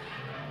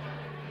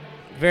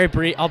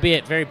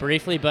 albeit very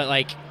briefly, but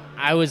like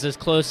I was as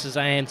close as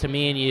I am to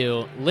me and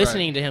you,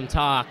 listening to him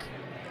talk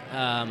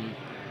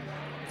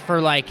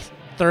for like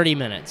 30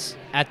 minutes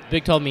at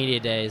Big 12 Media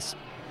Days.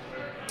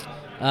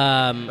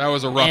 That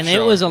was a rough and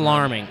show. It was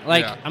alarming.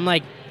 Like, I'm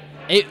like,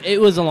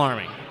 it was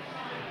alarming.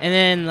 And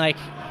then, like,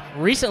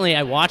 recently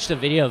I watched a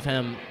video of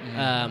him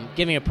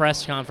giving a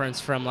press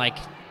conference from, like,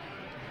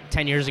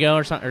 10 years ago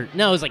or something.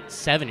 No, it was, like,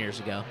 7 years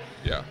ago.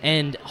 Yeah.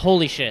 And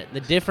holy shit, the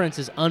difference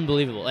is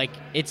unbelievable. Like,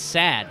 it's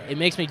sad. It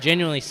makes me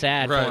genuinely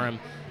sad for him.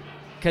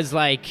 Because,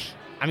 like,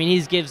 I mean, he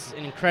gives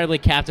an incredibly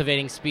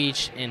captivating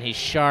speech, and he's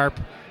sharp.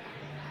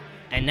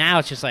 And now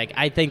it's just, like,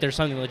 I think there's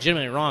something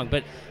legitimately wrong.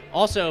 But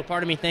also,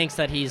 part of me thinks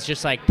that he's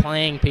just, like,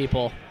 playing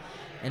people.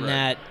 And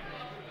that,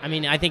 I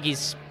mean, I think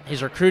his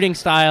recruiting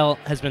style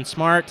has been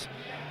smart.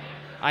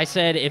 I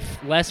said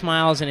if Les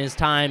Miles in his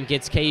time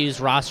gets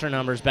KU's roster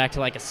numbers back to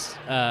like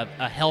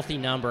a healthy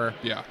number,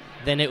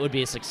 then it would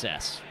be a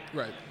success.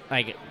 Right.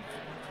 Like,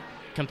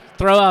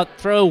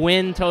 throw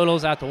win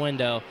totals out the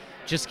window.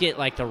 Just get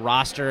like the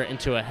roster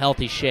into a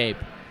healthy shape.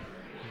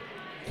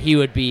 He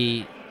would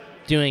be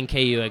doing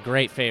KU a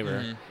great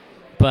favor.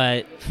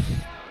 But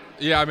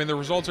yeah, I mean, the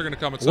results are going to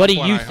come at some point,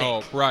 I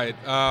hope. Right.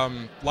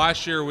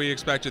 Last year, we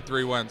expected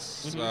 3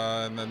 wins.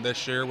 And then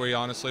this year, we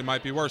honestly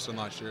might be worse than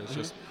last year. It's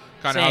just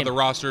kind of how the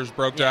rosters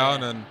broke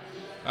down.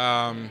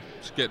 And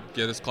just get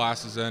his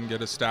classes in,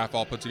 get his staff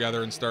all put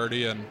together and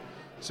sturdy, and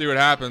see what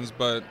happens.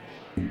 But,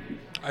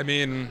 I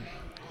mean,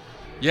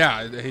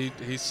 yeah,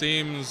 he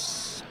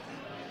seems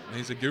 –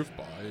 he's a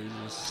goofball.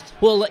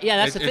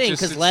 That's the thing,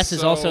 because Les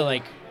is also,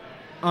 like,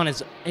 on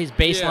his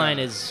baseline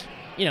is,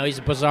 he's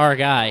a bizarre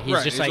guy.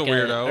 He's just he's like a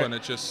weirdo, and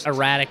it's just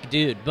erratic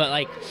dude. But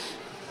like,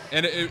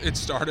 and it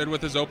started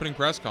with his opening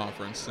press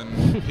conference,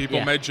 and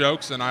people made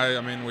jokes, and I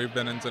mean, we've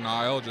been in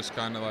denial, just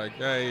kind of like,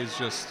 hey, he's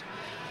just,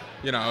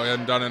 he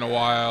hadn't done it in a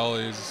while.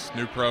 He's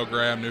new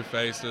program, new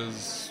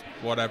faces,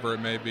 whatever it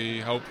may be.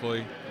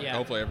 Hopefully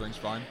everything's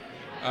fine.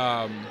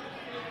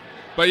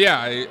 But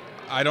yeah,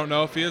 I don't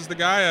know if he is the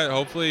guy.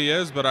 Hopefully he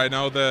is, but I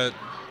know that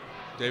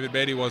David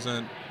Beatty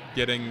wasn't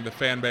getting the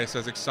fan base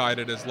as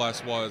excited as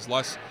Les was.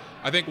 Les,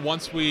 I think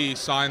once we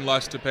signed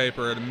Les to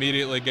paper, it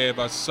immediately gave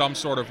us some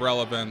sort of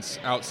relevance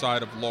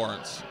outside of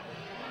Lawrence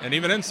and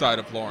even inside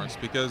of Lawrence,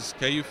 because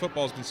KU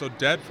football has been so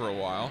dead for a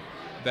while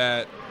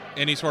that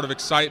any sort of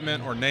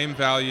excitement or name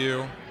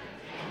value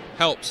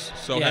helps.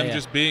 So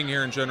just being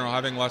here in general,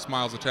 having Les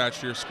Miles attached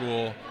to your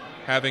school,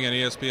 having an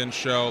ESPN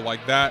show,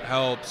 like that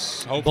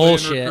helps, hopefully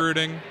in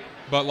recruiting.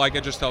 But like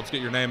it just helps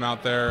get your name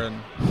out there,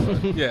 and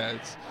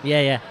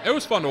it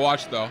was fun to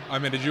watch though. I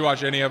mean, did you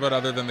watch any of it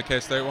other than the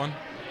K-State one?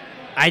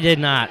 I did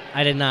not.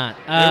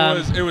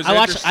 It was.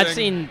 I've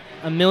seen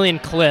a million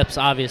clips,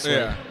 obviously.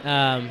 Yeah.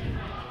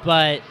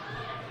 But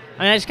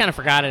I mean, I just kind of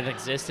forgot it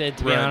existed,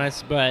 to be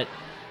honest. But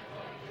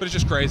it's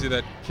just crazy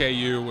that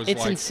KU was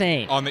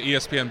insane on the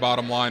ESPN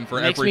bottom line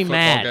for every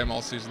football game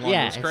all season long.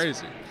 It was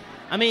crazy.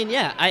 I mean,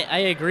 I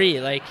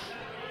agree. Like,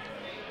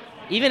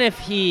 even if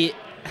he.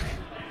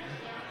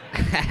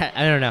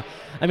 I don't know.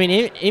 I mean,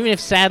 even if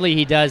sadly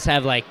he does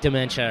have like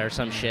dementia or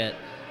some shit,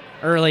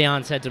 early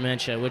onset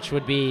dementia, which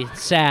would be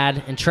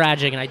sad and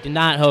tragic, and I do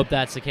not hope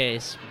that's the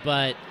case.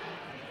 But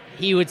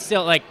he would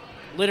still like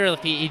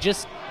literally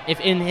if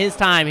in his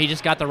time he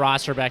just got the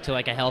roster back to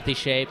like a healthy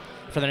shape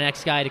for the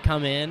next guy to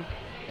come in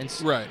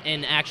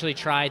and actually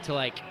try to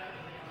like,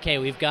 okay,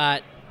 we've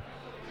got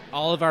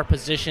all of our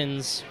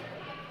positions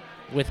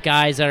with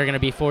guys that are going to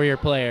be 4-year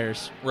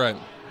players. Right.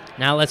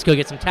 Now let's go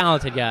get some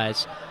talented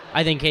guys.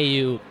 I think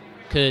KU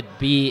could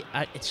be.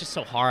 It's just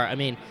so hard. I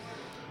mean,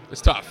 it's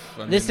tough.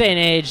 This day and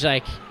age,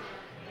 like,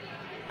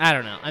 I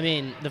don't know. I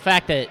mean, the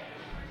fact that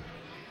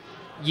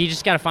you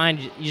just gotta find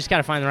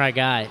the right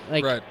guy.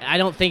 Like, I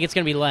don't think it's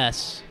gonna be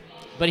Les,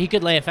 but he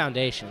could lay a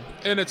foundation.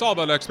 And it's all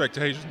about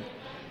expectations.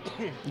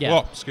 Yeah.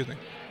 Whoa, excuse me.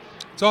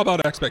 It's all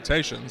about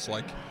expectations.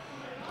 Like,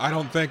 I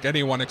don't think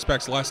anyone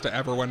expects Les to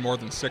ever win more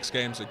than 6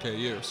 games at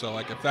KU. So,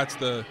 like, if that's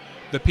the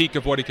peak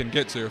of what he can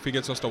get to. If he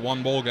gets us to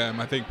 1 bowl game,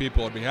 I think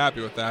people would be happy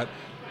with that.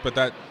 But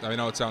I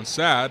know it sounds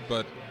sad,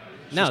 but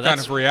that's kind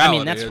of reality. I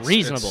mean, that's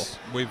reasonable.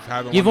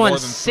 You've won more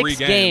than 6 3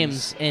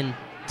 games in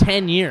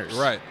 10 years.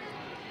 Right.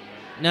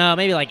 No,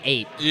 maybe like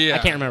 8. Yeah. I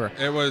can't remember.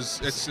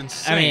 It's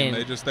insane. I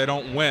mean, they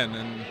don't win.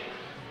 And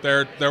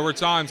there were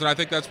times, and I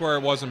think that's where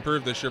it was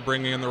improved this year,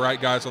 bringing in the right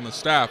guys on the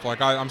staff.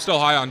 Like, I'm still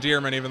high on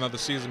Dearman, even though the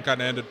season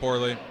kind of ended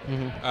poorly.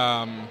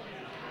 Mm-hmm.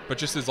 But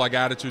just his like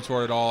attitude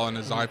toward it all and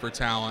his eye for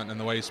talent and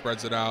the way he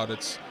spreads it out,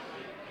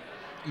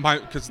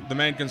 because the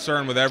main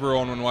concern with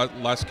everyone when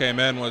Les came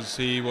in was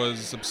he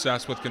was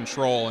obsessed with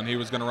control and he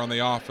was going to run the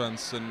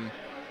offense, and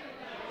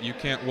you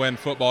can't win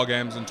football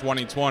games in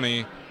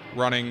 2020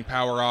 running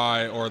power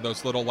eye or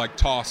those little like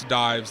toss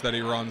dives that he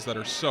runs that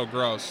are so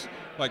gross.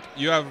 Like,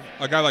 you have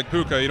a guy like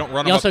Puka, you don't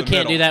run him up the middle. You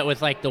also can't do that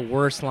with like the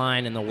worst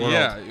line in the world.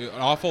 Yeah, an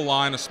awful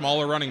line, a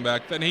smaller running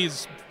back. Then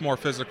he's more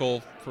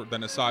physical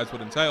than his size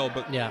would entail,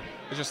 but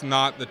it's just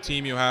not the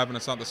team you have, and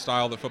it's not the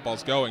style that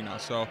football's going now.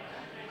 So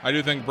I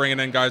do think bringing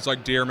in guys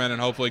like Dearman and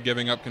hopefully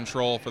giving up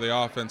control for the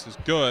offense is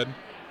good,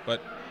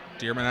 but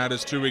Dearman had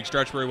his 2-week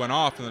stretch where he went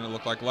off, and then it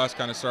looked like Les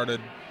kind of started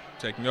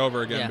taking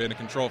over again, being a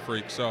control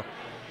freak. So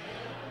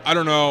I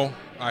don't know.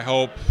 I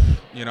hope,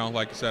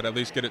 like I said, at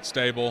least get it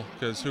stable,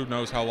 because who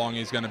knows how long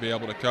he's going to be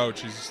able to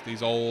coach.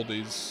 He's old.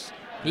 He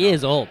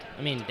is old.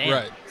 I mean,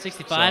 damn.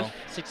 65, so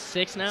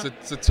 66 now?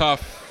 It's a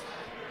tough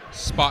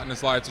spot in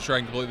his life to try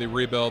and completely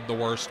rebuild the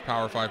worst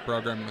Power 5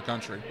 program in the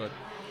country. But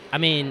I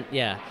mean,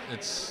 yeah.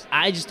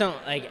 I just don't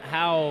like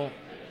how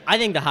 – I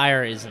think the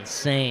hire is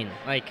insane.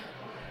 Like,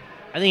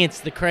 I think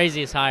it's the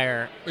craziest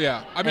hire.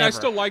 Yeah. I mean, ever. I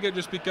still like it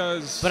just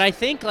because – but I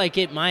think, like,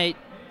 it might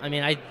 – I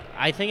mean,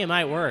 I think it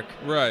might work.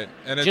 Right.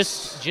 And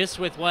it's just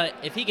with what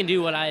 – if he can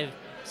do what I've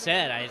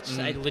said,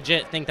 I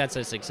legit think that's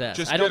a success.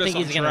 Just I don't get think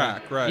us he's on going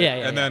track, right.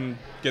 Yeah, and then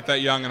get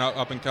that young and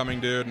up-and-coming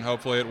dude, and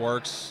hopefully it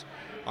works.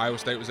 Iowa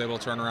State was able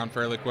to turn around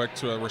fairly quick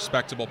to a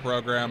respectable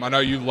program. I know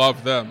you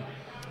love them,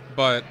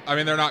 but, I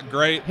mean, they're not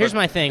great. Here's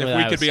my thing with If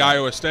we Iowa could be State.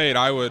 Iowa State,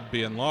 I would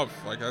be in love.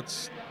 Like, I'd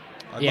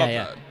love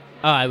that.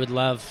 Oh, I would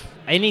love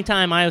 –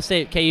 anytime Iowa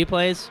State KU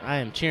plays, I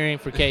am cheering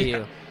for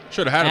KU.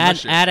 Should have had him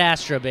this year. Add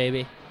Astra,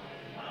 baby.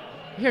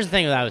 Here's the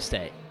thing with Iowa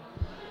State.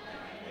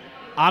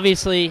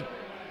 Obviously,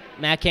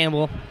 Matt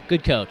Campbell,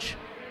 good coach.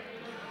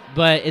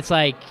 But it's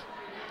like,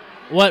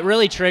 what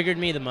really triggered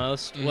me the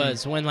most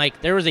was when,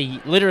 like, there was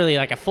literally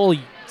a full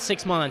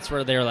 6 months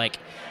where they're like,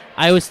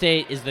 Iowa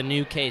State is the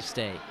new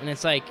K-State. And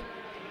it's like,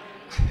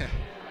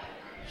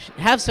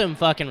 have some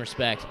fucking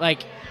respect.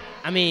 Like,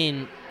 I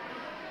mean,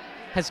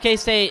 has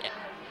K-State's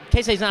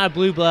not a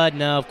blue blood?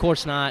 No, of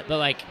course not. But,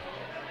 like,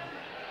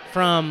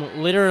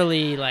 from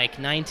literally like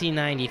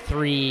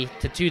 1993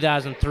 to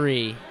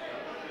 2003,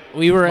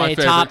 we were my a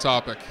favorite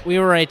topic. We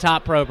were a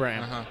top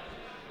program. Uh-huh.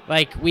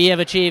 Like, we have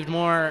achieved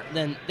more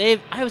than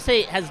I would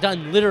say, has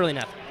done literally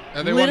nothing.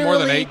 And they won more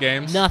than 8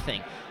 games?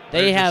 Nothing.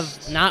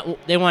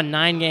 They won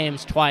 9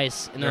 games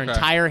twice in their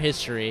entire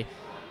history.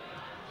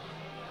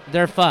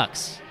 They're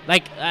fucks.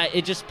 Like,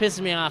 it just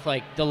pisses me off,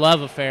 like, the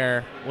love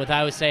affair with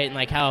Iowa State and,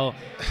 like, how,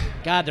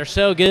 God, they're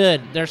so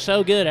good. They're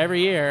so good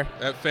every year.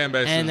 That fan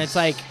base and it's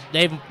like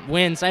they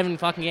win 7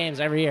 fucking games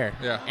every year.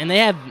 Yeah. And they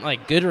have,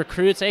 like, good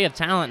recruits. They have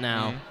talent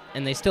now,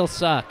 and they still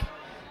suck.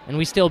 And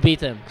we still beat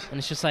them. And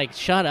it's just like,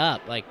 shut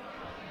up. Like,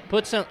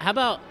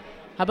 how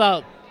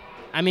about,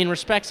 I mean,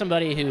 respect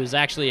somebody who's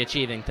actually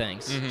achieving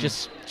things.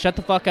 Just shut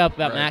the fuck up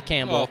about Matt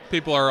Campbell. Well,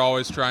 people are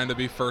always trying to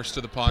be first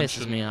to the punch.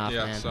 Pisses me off,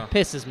 man. So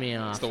Pisses me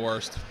off. It's the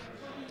worst.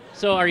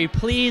 So are you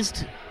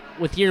pleased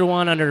with year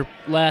 1 under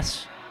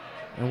Les?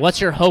 And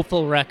what's your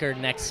hopeful record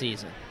next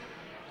season?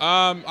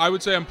 I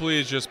would say I'm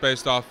pleased just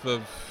based off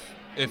of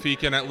if he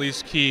can at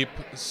least keep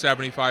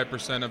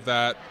 75% of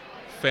that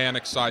fan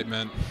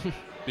excitement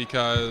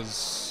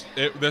because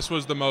this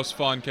was the most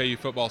fun KU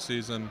football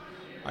season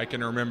I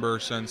can remember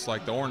since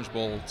like the Orange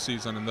Bowl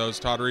season and those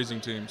Todd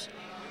Reesing teams.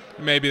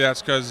 Maybe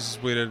that's because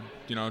we did,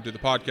 do the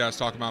podcast,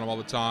 talk about them all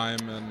the time,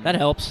 and that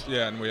helps.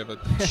 Yeah, and we have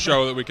a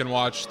show that we can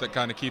watch that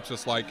kind of keeps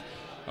us like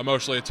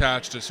emotionally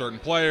attached to certain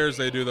players.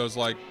 They do those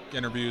like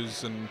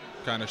interviews and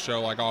kind of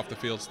show like off the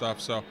field stuff.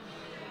 So,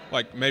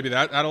 like maybe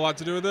that had a lot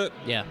to do with it.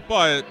 Yeah.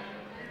 But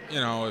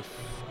if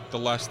the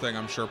Les thing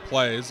I'm sure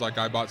plays, like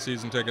I bought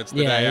season tickets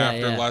the day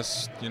after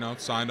Les,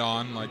 signed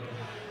on, like.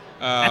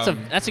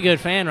 That's a good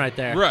fan right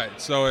there.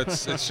 Right. So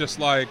it's just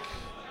like,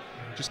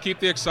 just keep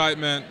the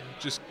excitement.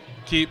 Just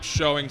keep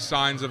showing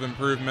signs of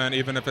improvement,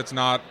 even if it's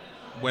not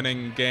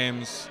winning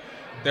games.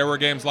 There were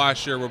games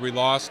last year where we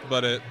lost,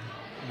 but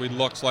we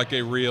looked like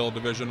a real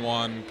Division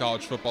I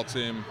college football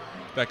team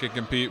that could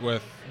compete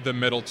with the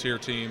middle tier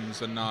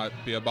teams and not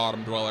be a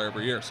bottom dweller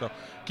every year. So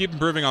keep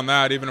improving on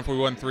that. Even if we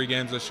win 3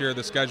 games this year,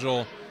 the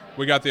schedule,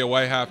 we got the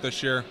away half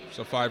this year,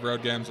 so 5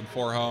 road games and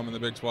 4 home in the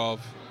Big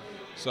 12.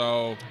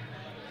 So.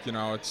 I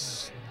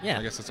guess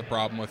it's a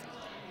problem with,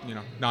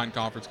 9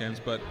 conference games.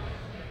 But,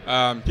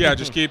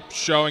 just keep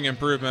showing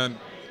improvement.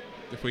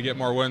 If we get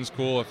more wins,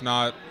 cool. If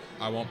not,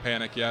 I won't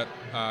panic yet.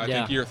 I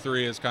think year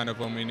 3 is kind of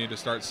when we need to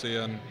start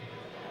seeing,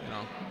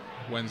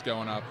 wins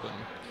going up. And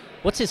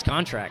what's his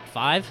contract,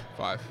 5?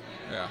 5,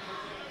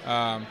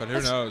 yeah. But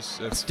who knows?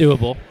 It's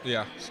doable.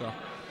 Yeah, so.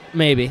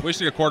 Maybe. We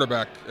should get a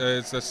quarterback.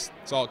 That's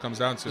all it comes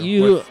down to.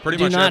 You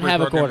do not have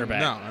a quarterback.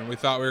 No, and we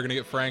thought we were going to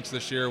get Franks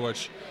this year,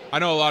 which I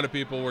know a lot of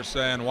people were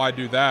saying, why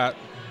do that?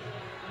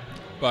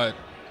 But,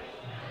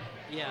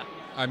 yeah,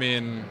 I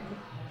mean,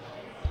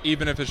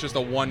 even if it's just a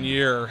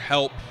 1-year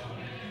help,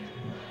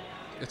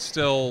 it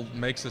still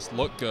makes us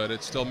look good.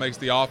 It still makes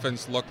the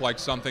offense look like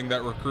something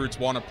that recruits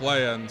want to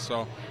play in.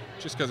 So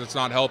just because it's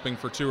not helping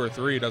for 2 or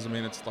 3 doesn't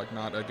mean it's like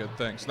not a good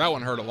thing. So that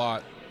one hurt a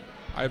lot.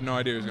 I have no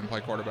idea who's going to play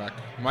quarterback.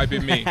 It might be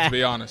me, to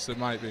be honest. It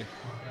might be.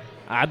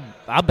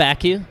 I'll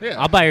back you. Yeah.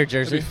 I'll buy your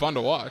jersey. It'd be fun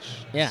to watch.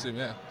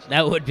 Yeah.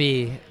 That would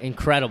be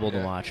incredible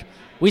to watch.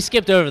 We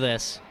skipped over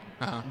this,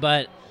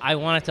 but I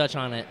want to touch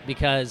on it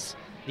because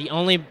the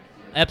only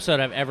episode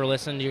I've ever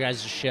listened to you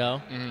guys'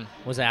 show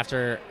was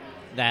after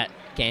that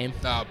game.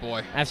 Oh,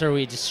 boy. After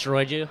we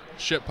destroyed you.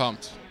 Shit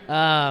pumped.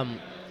 And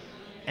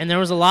there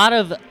was a lot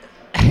of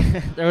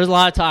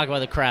talk about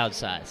the crowd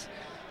size,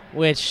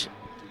 which –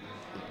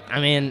 I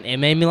mean, it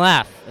made me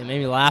laugh. It made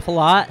me laugh a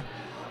lot.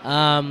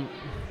 I'm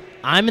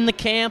in the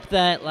camp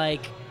that,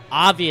 like,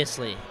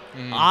 obviously,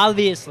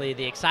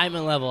 the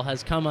excitement level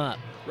has come up.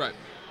 Right.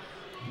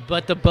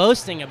 But the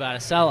boasting about a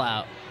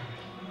sellout.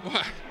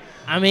 What?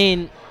 I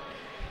mean,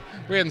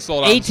 we hadn't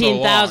sold out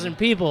 18,000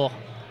 people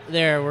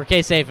there were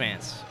K-State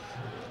fans.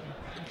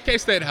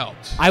 K-State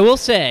helped. I will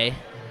say,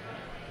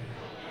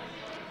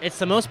 it's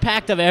the most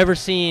packed I've ever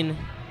seen.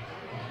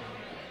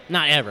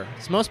 Not ever.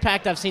 It's the most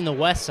packed I've seen the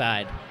West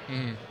Side.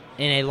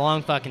 In a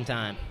long fucking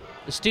time.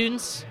 The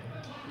students,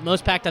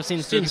 most packed I've seen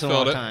the students in a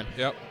long time.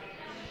 Yep.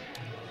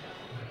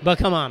 But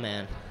come on,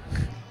 man.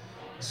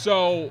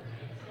 So,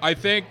 I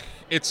think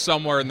it's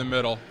somewhere in the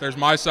middle. There's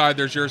my side,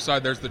 there's your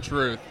side, there's the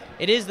truth.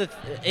 It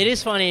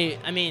is funny.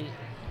 I mean,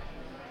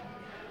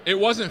 it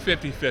wasn't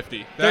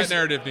 50-50. That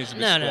narrative needs to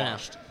be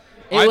squashed.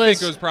 No. I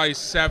think it was probably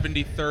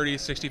 70-30,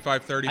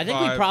 65-35. I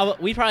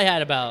think we probably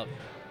had about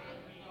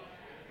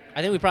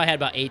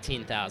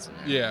 18,000.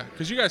 Yeah,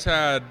 because you guys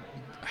had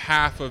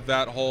half of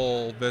that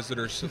whole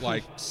visitor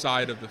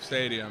side of the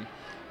stadium.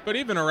 But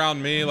even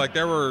around me, like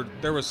there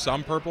was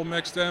some purple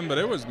mixed in, but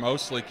it was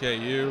mostly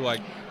KU.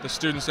 Like the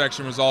student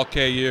section was all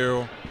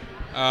KU.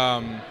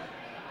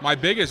 My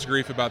biggest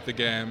grief about the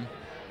game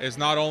is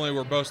not only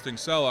we're boasting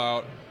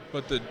sellout,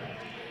 but the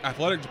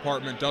athletic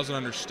department doesn't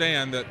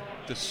understand that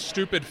the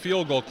stupid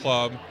field goal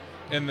club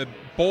in the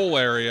bowl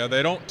area,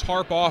 they don't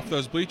tarp off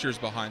those bleachers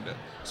behind it.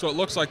 So it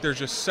looks like there's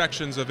just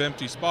sections of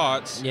empty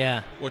spots,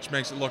 yeah, which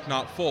makes it look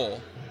not full.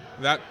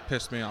 that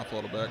pissed me off a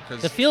little bit.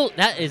 Cause the field,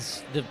 that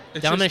is the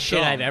dumbest shit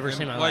dumb. I've ever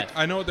seen in my life.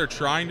 I know what they're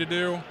trying to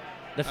do.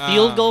 The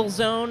field goal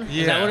zone?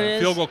 Yeah, is that what it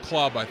is? Field goal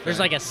club, I think. There's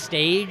like a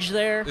stage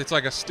there? It's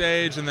like a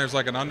stage, and there's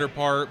like an under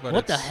part. But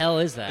what the hell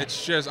is that?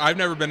 It's just, I've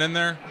never been in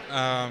there.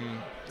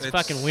 It's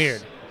fucking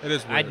weird. It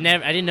is weird.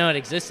 I didn't know it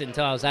existed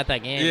until I was at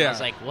that game. Yeah. I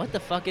was like, what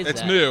the fuck is that?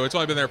 It's new. It's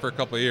only been there for a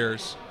couple of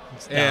years.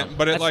 It's dumb.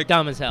 But That's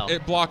dumb as hell.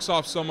 It blocks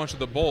off so much of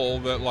the bowl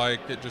that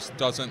like it just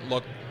doesn't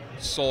look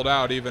sold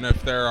out, even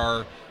if there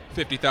are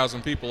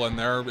 50,000 people in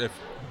there. If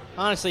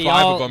honestly, 5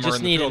 of y'all them are just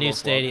in the need a field new goal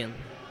stadium.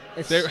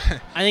 I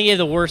think you have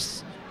the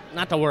worst,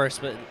 not the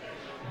worst, but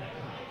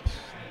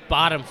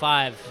bottom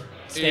 5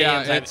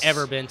 stadiums I've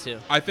ever been to.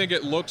 I think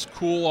it looks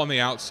cool on the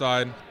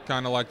outside,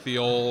 kind of like the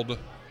old,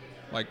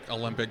 like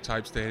Olympic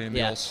type stadium,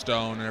 the old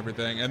stone and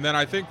everything. And then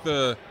I think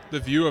the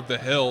view of the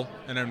hill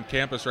and then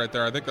campus right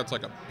there, I think that's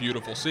like a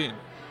beautiful scene.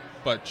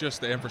 But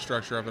just the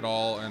infrastructure of it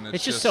all, and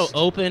it's just so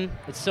open.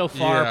 It's so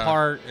far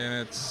apart,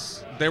 and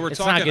they were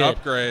talking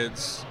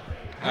upgrades.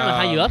 I don't know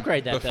how you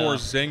upgrade that before though.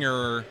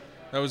 Zinger.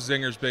 That was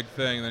Zinger's big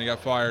thing. And then he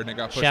got fired and it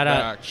got pushed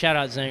back. Shout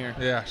out Zinger.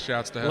 Yeah,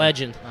 shouts to him.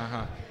 Legend.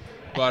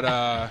 But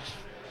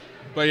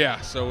yeah,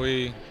 so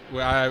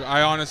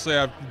I honestly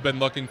have been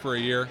looking for a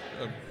year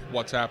of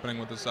what's happening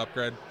with this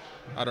upgrade.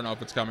 I don't know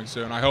if it's coming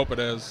soon. I hope it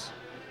is,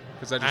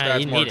 because that just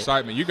adds more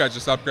excitement. You guys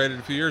just upgraded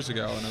a few years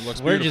ago, and it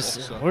looks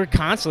beautiful. We're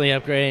constantly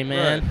upgrading,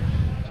 man.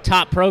 Right.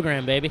 Top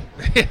program, baby.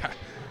 Yeah,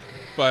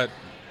 but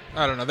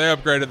I don't know. They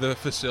upgraded the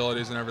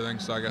facilities and everything,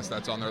 so I guess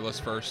that's on their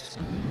list first.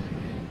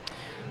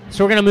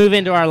 So we're going to move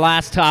into our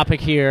last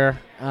topic here.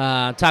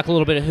 Talk a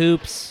little bit of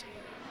hoops.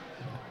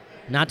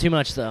 Not too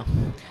much, though.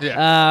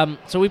 Yeah.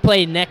 So we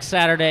play next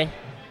Saturday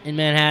in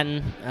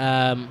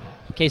Manhattan.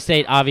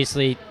 K-State,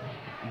 obviously,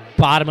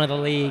 bottom of the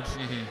league.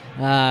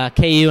 Mm-hmm.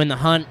 KU in the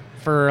hunt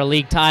for a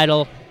league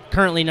title.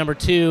 Currently number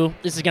 2.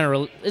 This is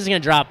gonna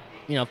drop,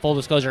 full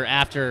disclosure,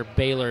 after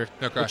Baylor,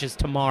 which is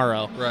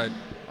tomorrow. Right.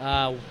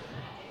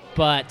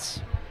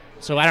 But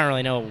so I don't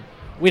really know.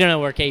 We don't know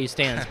where KU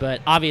stands, but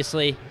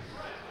obviously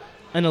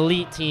an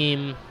elite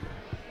team,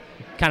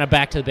 kind of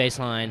back to the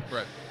baseline.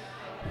 Right.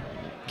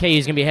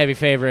 KU's going to be heavy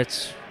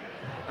favorites.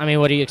 I mean,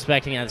 what are you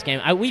expecting out of this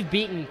game? We've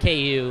beaten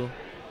KU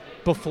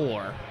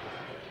before.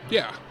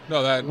 Yeah.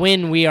 No, that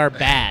when we are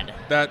bad.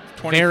 That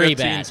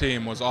 2015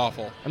 team was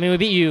awful. I mean, we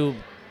beat you,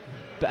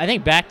 I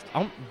think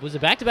was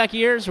it back-to-back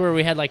years where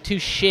we had like 2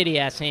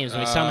 shitty-ass teams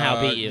and we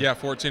somehow beat you? Yeah,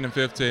 14 and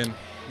 15.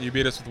 You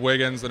beat us with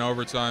Wiggins in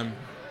overtime.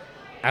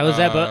 I was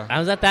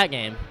at that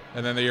game.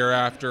 And then the year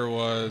after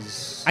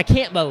was... I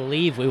can't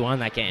believe we won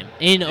that game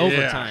in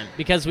overtime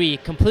because we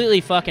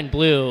completely fucking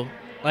blew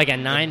like a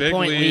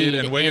 9-point lead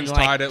and Wiggins in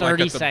like tied it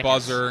 30 at the seconds.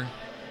 buzzer.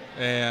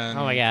 And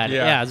oh my God!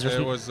 Yeah,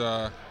 it was.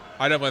 I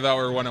definitely thought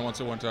we were winning once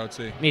it went to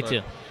OT. Me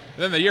too.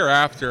 Then the year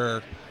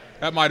after,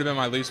 that might have been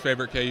my least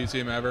favorite KU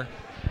team ever.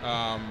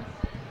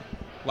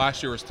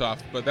 Last year was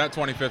tough, but that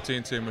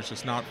 2015 team was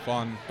just not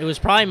fun. It was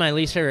probably my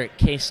least favorite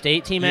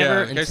K-State team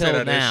ever K-State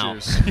until now.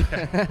 Issues.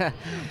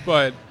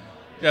 But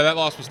yeah, that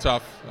loss was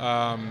tough.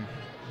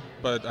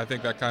 But I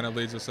think that kind of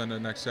leads us into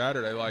next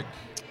Saturday. Like,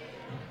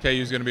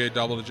 KU's going to be a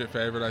double-digit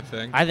favorite, I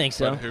think. I think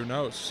so. But who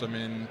knows? I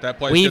mean, that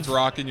place gets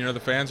rocking. The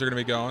fans are going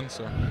to be going.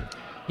 So.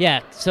 Yeah.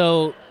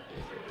 So,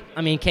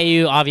 I mean,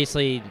 KU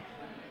obviously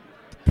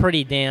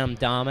pretty damn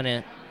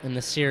dominant in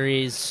the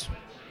series.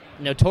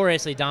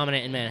 Notoriously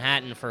dominant in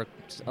Manhattan for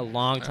a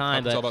long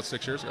time. Until about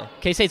 6 years ago.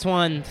 K-State's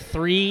won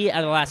 3 out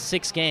of the last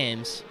 6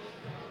 games,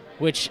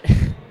 which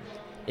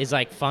is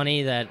like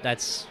funny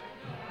that's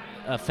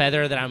a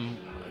feather that I'm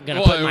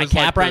going to put in my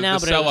cap right now,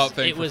 but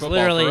it was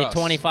literally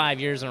 25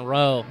 years in a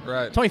row.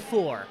 Right.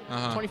 24.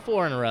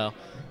 24 in a row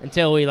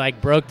until we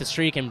broke the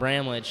streak in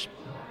Bramlage.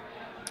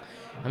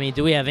 I mean,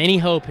 do we have any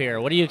hope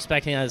here? What are you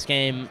expecting out of this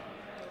game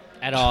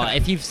at all?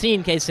 If you've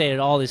seen K-State at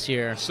all this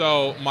year.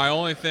 So my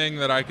only thing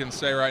that I can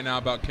say right now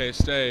about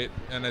K-State,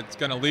 and it's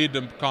going to lead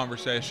to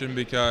conversation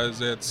because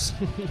it's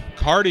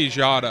Cardi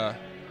Jada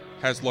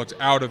has looked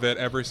out of it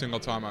every single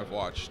time I've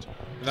watched.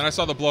 And then I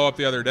saw the blow up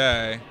the other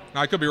day.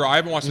 Now, I could be wrong. I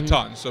haven't watched a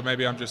ton, so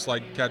maybe I'm just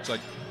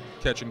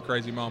catching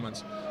crazy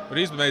moments. But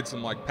he's made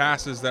some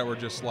passes that were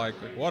just like,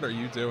 what are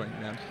you doing,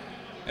 man?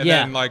 And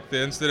then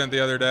the incident the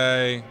other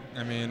day,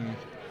 I mean,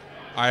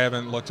 I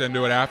haven't looked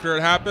into it after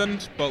it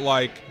happened, but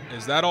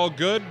is that all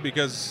good?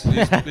 Because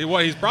he's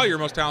probably your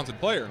most talented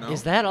player, no?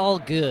 Is that all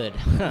good?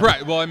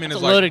 Right. Well, I mean, it's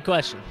a loaded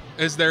question.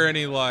 Is there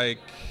any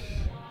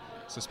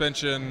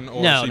suspension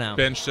or is he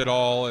benched at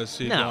all? Is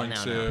he going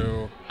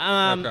to?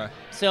 Okay.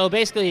 So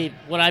basically,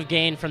 what I've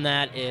gained from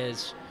that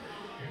is,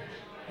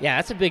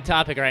 that's a big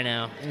topic right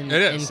now in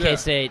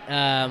K-State,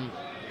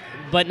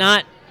 but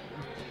not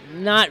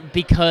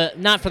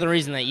for the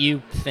reason that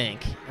you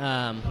think.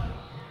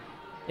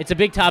 It's a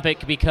big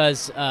topic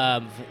because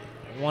of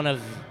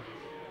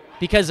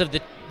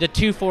the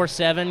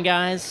 247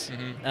 guys,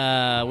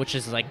 which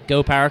is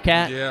Go Power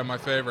Cat. Yeah, my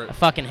favorite. I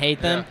fucking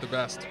hate them. Yeah, the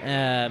best.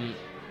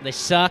 They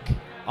suck,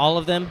 all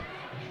of them.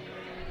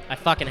 I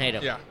fucking hate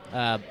them. Yeah,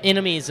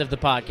 enemies of the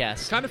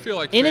podcast. Kind of feel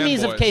like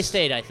enemies fanboys. of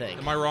K-State, I think.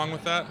 Am I wrong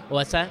with that?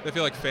 What's that? They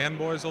feel like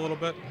fanboys a little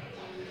bit.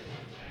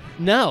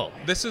 No.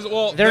 This is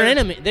they're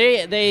enemy.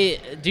 They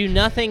do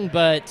nothing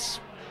but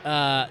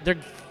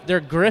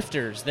they're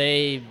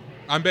grifters.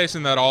 I'm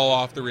basing that all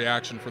off the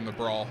reaction from the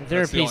brawl.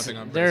 They're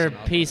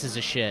pieces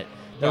of shit.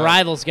 The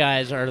Rivals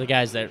guys are the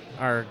guys that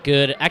are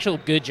good, actual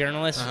good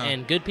journalists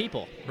and good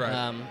people.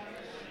 Right.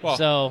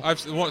 Some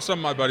of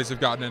my buddies have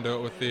gotten into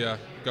it with the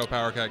Go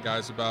Power Cat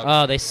guys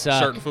about they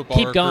suck. Certain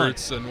football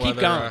recruits and whether.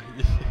 Keep going.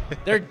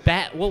 They're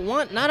bad. Well,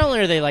 not only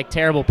are they like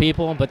terrible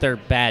people, but they're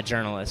bad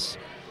journalists.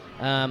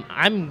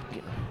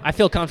 I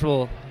feel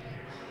comfortable.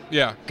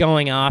 Yeah.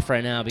 Going off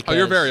right now because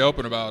you're very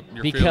open about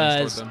your feelings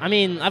towards them. I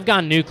mean, I've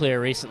gone nuclear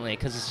recently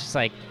because it's just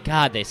like,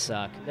 God, they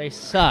suck. They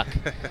suck.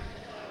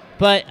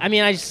 But I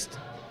mean,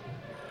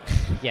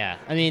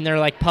 they're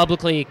like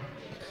publicly.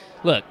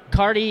 Look,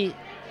 Cardi.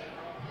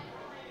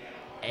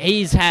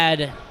 He's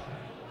had,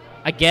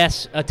 I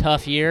guess, a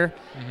tough year,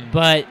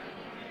 but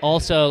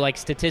also like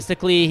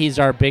statistically, he's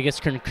our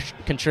biggest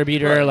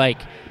contributor. Right.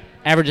 Like,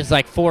 averages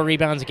like 4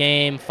 rebounds a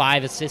game,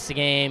 5 assists a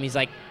game. He's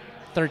like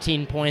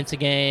 13 points a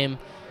game.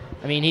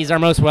 I mean, he's our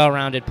most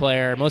well-rounded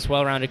player, most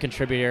well-rounded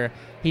contributor.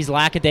 He's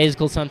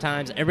lackadaisical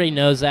sometimes. Everybody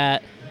knows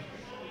that.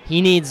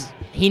 He needs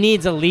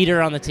a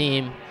leader on the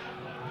team.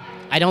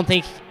 I don't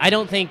think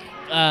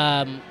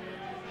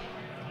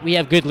we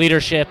have good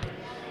leadership.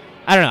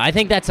 I don't know. I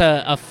think that's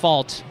a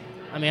fault.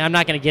 I mean, I'm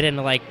not going to get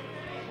into like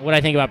what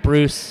I think about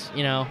Bruce.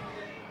 You know,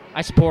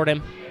 I support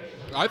him.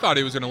 I thought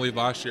he was going to lead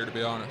last year, to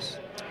be honest.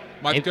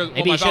 My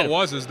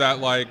thought is that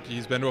like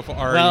he's been to he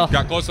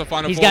got close to a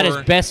Final Four. He's got his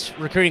best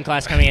recruiting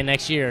class coming in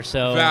next year,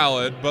 so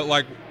valid. But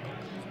like,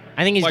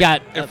 I think he's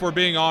got. If we're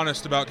being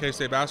honest about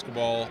K-State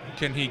basketball,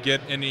 can he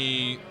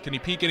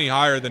peak any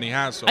higher than he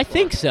has so far? I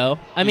think so.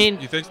 I mean,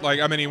 you think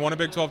he won a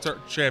Big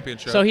 12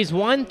 championship. So he's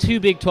won 2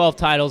 Big 12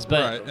 titles,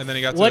 but right, and then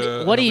he got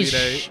to Elite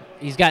Eight.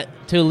 He's got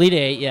to Elite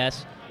Eight,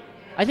 yes.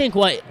 I think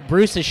what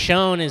Bruce has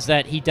shown is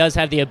that he does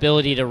have the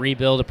ability to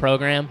rebuild a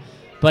program,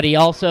 but he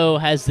also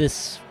has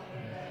this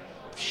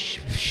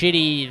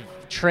shitty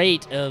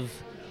trait of,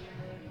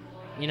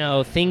 you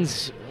know,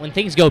 when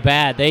things go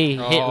bad, they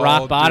hit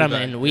rock bottom,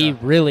 and we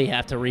really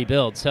have to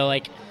rebuild. So,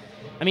 like,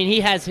 I mean, he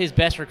has his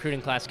best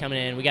recruiting class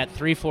coming in. We got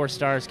 3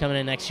 4-stars coming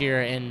in next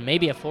year, and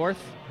maybe a 4th,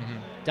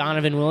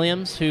 Donovan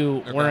Williams,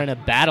 who we're in a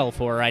battle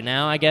for right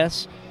now, I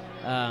guess.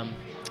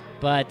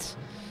 But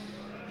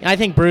I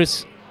think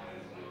Bruce.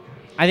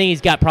 I think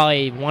he's got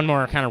probably one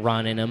more kind of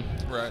run in him.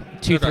 Right.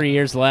 2-3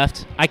 years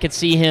left. I could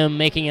see him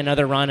making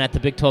another run at the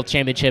Big 12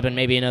 championship and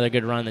maybe another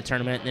good run in the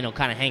tournament, and then he'll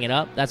kind of hang it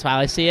up. That's how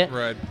I see it.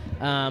 Right.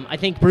 I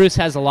think Bruce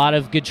has a lot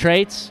of good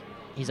traits.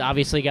 He's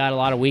obviously got a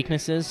lot of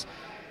weaknesses,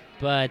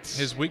 but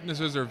his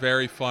weaknesses are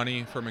very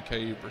funny from a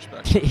KU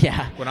perspective.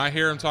 Yeah. When I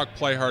hear him talk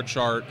play hard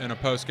chart in a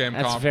post-game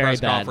press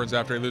conference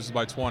after he loses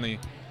by 20,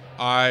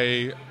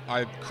 I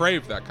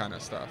crave that kind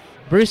of stuff.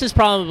 Bruce is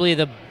probably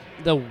the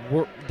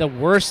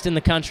worst in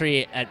the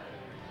country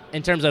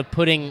in terms of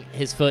putting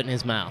his foot in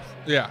his mouth.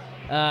 Yeah.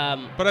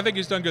 But I think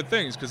he's done good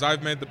things because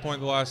I've made the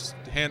point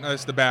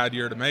it's the bad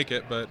year to make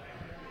it, but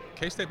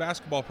K-State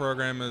basketball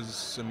program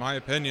has, in my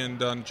opinion,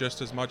 done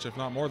just as much, if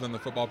not more, than the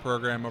football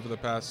program over the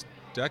past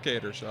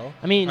decade or so.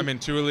 I mean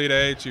 2 Elite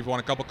Eights, you've won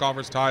a couple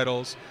conference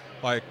titles.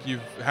 Like,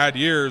 you've had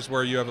years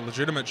where you have a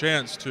legitimate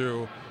chance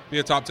to be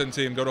a top 10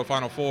 team, go to a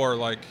Final Four,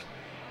 like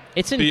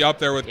be up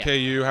there with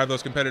KU, have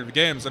those competitive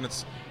games, and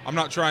I'm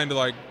not trying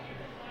to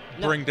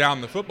bring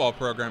down the football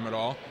program at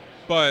all,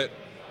 but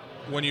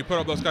when you put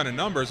up those kind of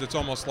numbers, it's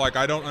almost like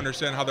I don't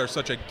understand how there's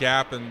such a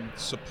gap in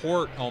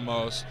support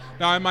almost.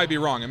 Now, I might be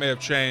wrong. It may have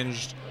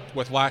changed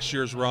with last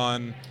year's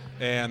run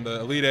and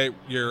the Elite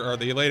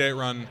Eight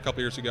run a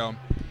couple years ago,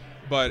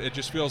 but it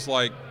just feels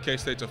like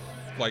K-State's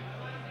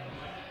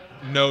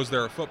knows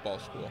they're a football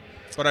school.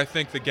 But I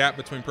think the gap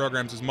between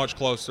programs is much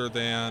closer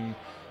than,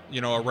 you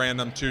know, a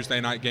random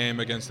Tuesday night game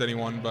against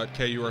anyone but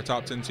KU or a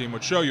top 10 team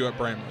would show you at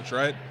Bramlage,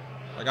 right?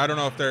 Like, I don't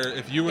know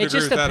if you would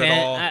agree with that at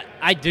all.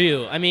 I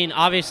do. I mean,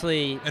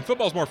 obviously. And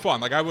football's more fun.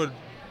 Like, I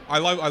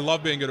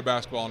love being good at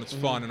basketball, and it's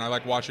fun, and I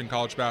like watching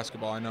college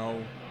basketball. I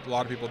know a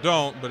lot of people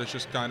don't, but it's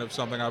just kind of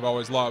something I've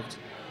always loved.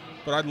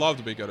 But I'd love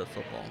to be good at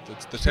football.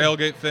 It's the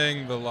tailgate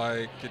thing.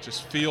 It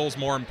just feels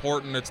more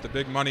important. It's the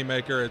big money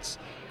maker. It's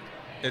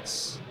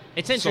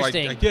interesting. So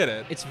I get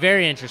it. It's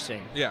very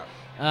interesting. Yeah.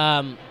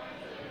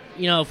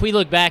 You know, if we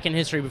look back in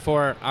history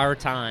before our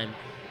time,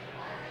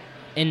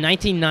 in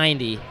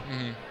 1990,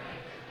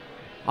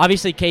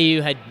 obviously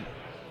KU had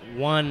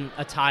won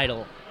a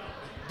title.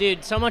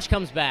 Dude, so much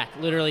comes back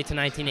literally to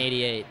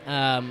 1988.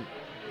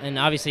 And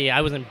obviously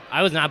I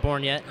was not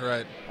born yet.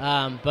 Right.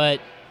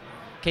 But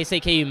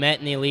K-State KU met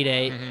in the Elite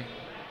Eight.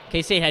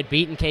 K-State had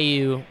beaten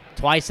KU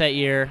twice that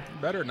year.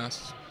 Better than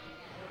us.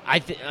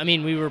 I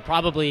mean, we were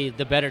probably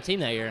the better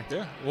team that year.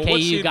 Yeah. Well,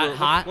 KU got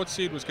hot. What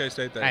seed was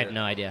K-State that year? I have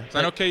no idea.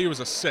 I know KU was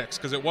a 6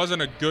 because it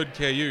wasn't a good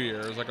KU year.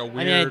 It was like a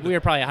weird. I mean, we were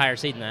probably a higher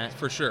seed than that.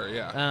 For sure,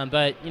 yeah.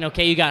 But, you know,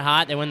 KU got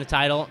hot. They won the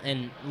title.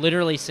 And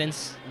literally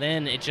since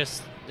then, it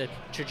just the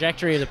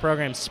trajectory of the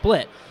program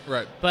split.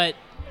 Right. But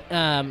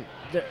I've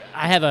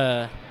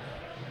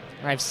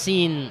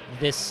seen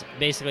this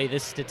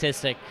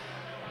statistic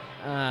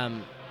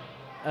from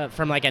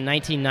like a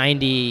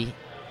 1990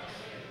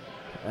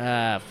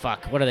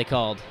 what are they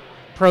called?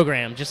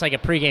 Program, just like a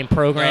pregame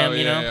program,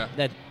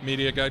 that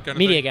media guide kind of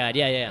media thing? guide,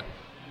 yeah.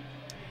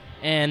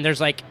 And there's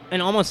like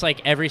in almost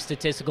like every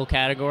statistical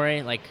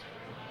category, like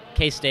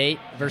K-State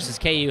versus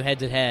KU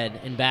head-to-head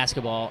in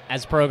basketball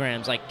as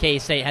programs, like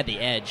K-State had the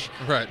edge.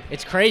 Right.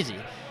 It's crazy.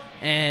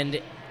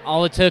 And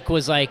all it took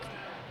was like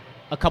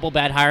a couple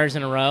bad hires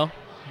in a row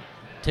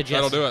to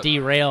just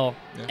derail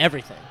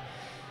everything.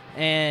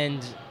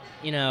 And,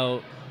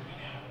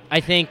 I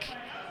think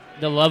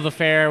the love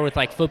affair with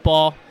like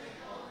football,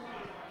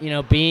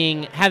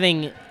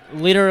 having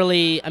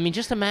literally,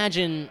 just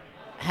imagine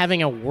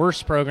having a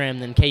worse program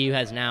than KU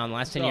has now in the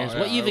last 10 years.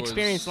 What you've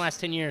experienced in the last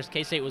 10 years,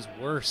 K-State was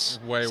worse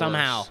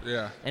somehow. Worse.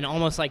 Yeah. And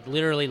almost like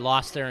literally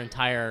lost their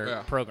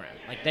entire program.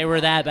 Like they were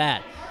that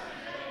bad.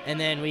 And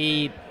then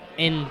we,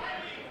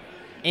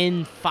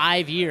 in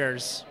 5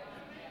 years,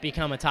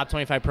 become a top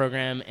 25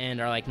 program and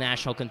are like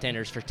national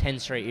contenders for 10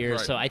 straight years.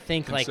 Right. So I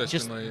think like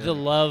just the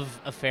love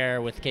affair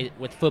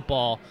with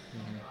football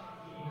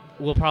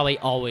will probably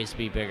always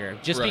be bigger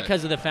just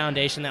because of the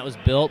foundation that was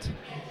built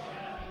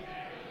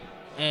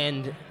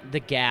and the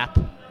gap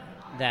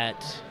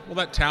that... Well,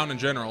 that town in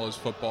general is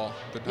football.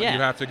 You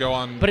have to go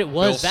on but it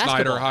was Bill basketball.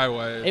 Snyder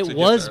Highway. It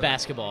was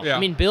basketball. Yeah.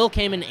 Bill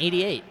came in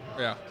 88.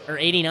 Yeah. Or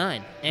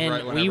 89.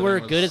 And we were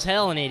good as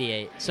hell in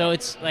 88. So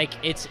it's like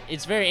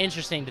it's very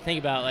interesting to think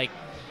about. Like,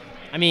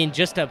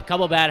 just a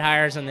couple bad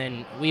hires, and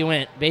then we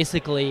went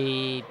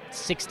basically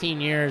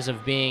 16 years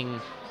of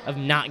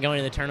not going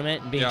to the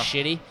tournament and being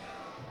shitty.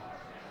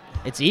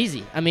 It's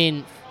easy.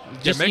 You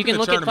can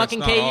look at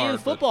fucking KU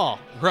football.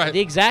 Right. The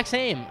exact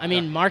same.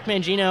 Mark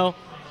Mangino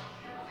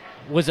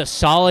was a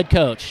solid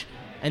coach,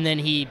 and then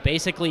he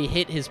basically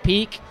hit his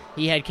peak.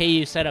 He had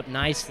KU set up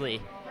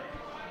nicely,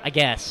 I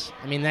guess.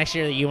 Next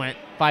year you went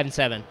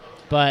 5-7,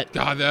 but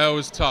God, that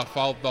was tough.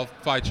 I'll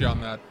fight you on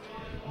that.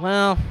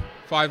 Well,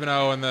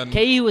 5-0, and then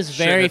KU was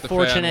very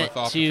fortunate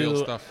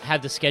to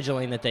have the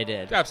scheduling that they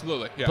did.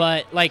 Absolutely, yeah.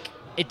 But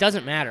it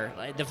doesn't matter.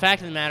 Like, the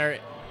fact of the matter,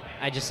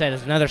 I just said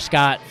it's another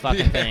Scott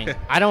fucking thing.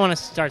 I don't want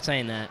to start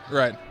saying that.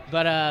 Right.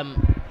 But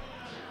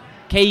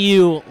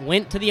KU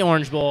went to the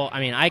Orange Bowl.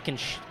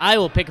 I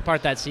will pick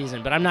apart that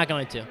season, but I'm not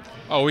going to.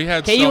 Oh, we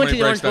had KU so went many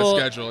to the breaks Orange Bowl,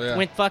 that schedule. Yeah.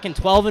 Went fucking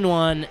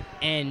 12-1,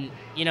 and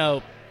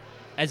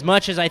as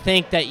much as I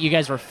think that you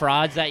guys were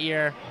frauds that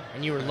year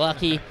and you were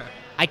lucky,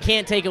 I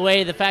can't take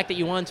away the fact that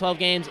you won 12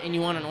 games and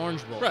you won an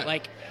Orange Bowl. Right.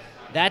 Like,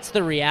 that's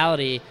the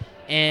reality.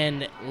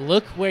 And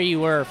look where you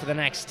were for the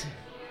next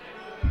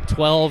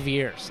 12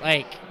 years.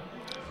 Like,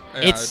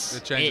 it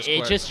changes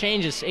it just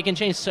changes. It can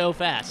change so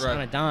fast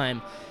on a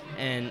dime.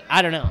 And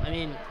I don't know.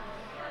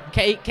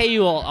 KU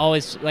will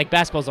always,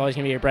 basketball's always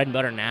going to be your bread and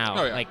butter now.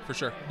 Oh, yeah, for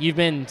sure. You've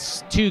been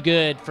too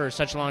good for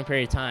such a long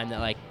period of time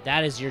that,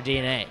 that is your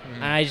DNA. Mm-hmm.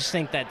 And I just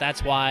think that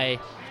that's why,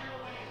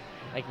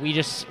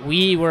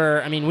 we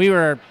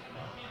were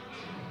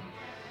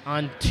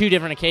on 2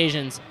 different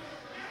occasions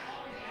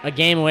a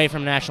game away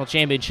from a national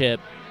championship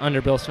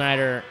under Bill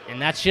Snyder,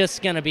 and that's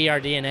just going to be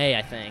our DNA,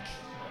 I think.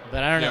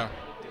 But I don't know.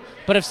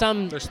 But there's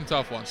some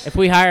tough ones. If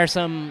we hire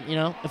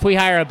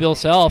a Bill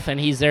Self and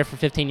he's there for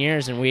 15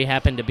 years and we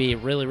happen to be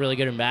really, really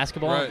good in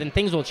basketball, then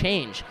things will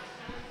change.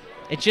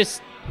 It's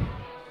just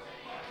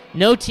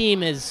no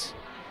team is,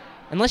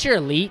 unless you're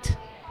elite,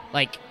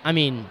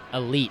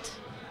 elite.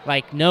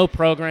 No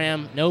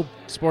program, no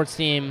sports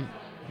team,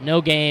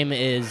 no game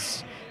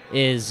is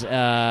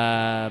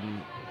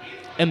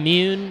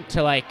immune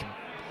to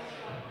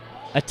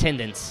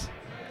attendance.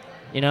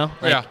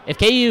 If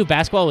KU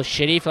basketball was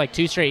shitty for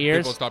 2 straight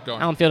years,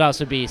 Allen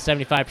Fieldhouse would be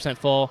 75%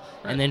 full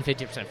and then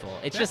 50% full.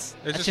 It's just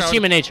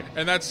human nature.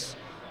 And it's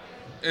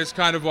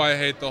kind of why I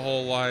hate the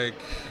whole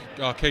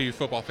KU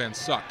football fans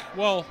suck.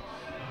 Well,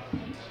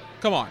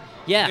 come on.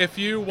 Yeah. If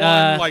you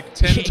won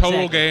 10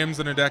 total games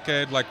in a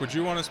decade, would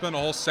you want to spend a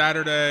whole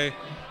Saturday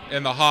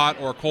in the hot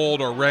or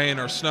cold or rain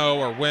or snow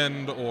or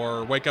wind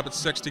or wake up at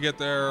 6 to get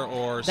there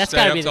or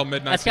stay until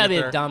midnight? That's got to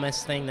be the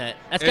dumbest thing that's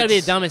got to be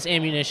the dumbest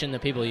ammunition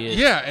that people use.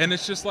 Yeah, and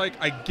it's just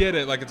I get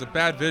it. It's a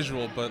bad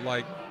visual, but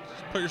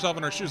put yourself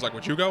in our shoes.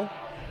 Would you go?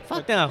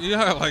 Fuck no.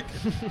 Yeah,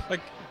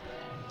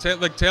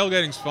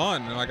 tailgating's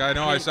fun. And I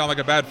know I sound like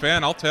a bad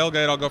fan. I'll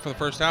tailgate. I'll go for the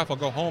first half. I'll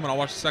go home and I'll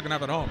watch the second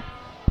half at home.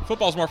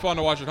 Football's more fun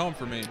to watch at home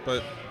for me,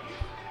 but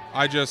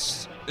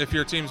if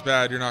your team's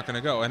bad, you're not going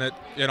to go. And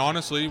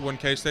honestly, when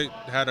K-State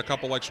had a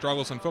couple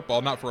struggles in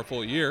football, not for a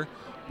full year,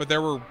 but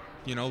there were,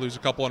 lose a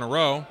couple in a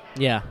row.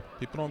 Yeah.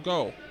 People don't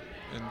go.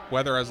 And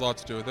weather has a lot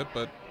to do with it,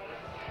 but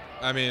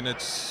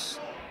it's,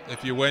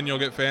 if you win, you'll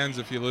get fans.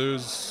 If you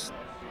lose,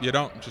 you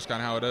don't. It's just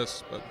kind of how it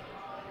is. But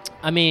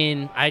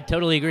I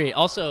totally agree.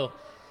 Also,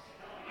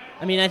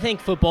 I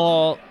think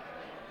football,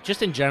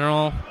 just in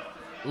general,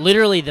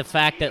 literally the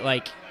fact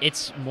that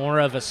it's more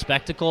of a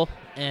spectacle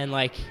and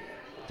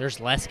there's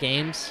less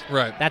games.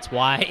 Right. That's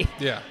why.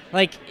 Yeah.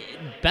 Like,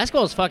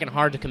 basketball is fucking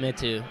hard to commit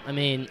to. I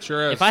mean,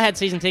 sure is. If I had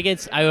season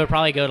tickets, I would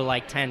probably go to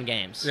like 10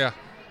 games. Yeah.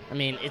 I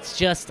mean, it's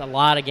just a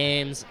lot of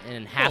games,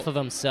 and half of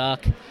them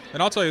suck.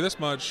 And I'll tell you this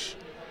much.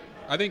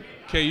 I think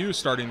KU is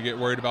starting to get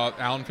worried about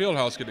Allen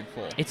Fieldhouse getting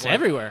full. It's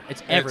everywhere.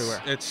 It's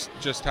everywhere. It's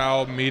just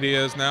how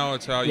media is now.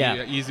 It's how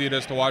easy it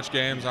is to watch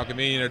games, how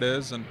convenient it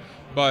is.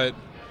 But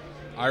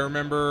I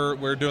remember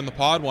we were doing the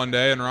pod one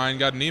day, and Ryan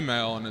got an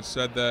email, and it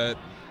said that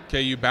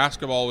KU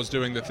basketball was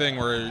doing the thing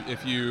where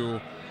if you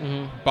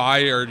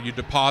buy or you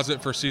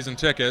deposit for season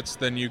tickets,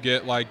 then you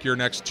get like your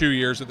next 2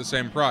 years at the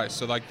same price.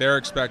 So like they're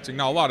expecting,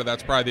 now a lot of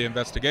that's probably the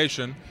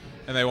investigation,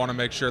 and they want to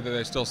make sure that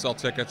they still sell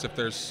tickets if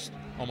there's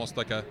almost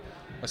like a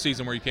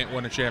season where you can't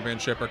win a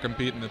championship or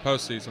compete in the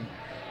postseason.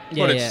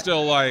 But it's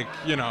still like,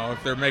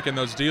 if they're making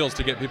those deals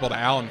to get people to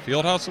Allen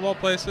Fieldhouse of all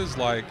places,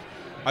 like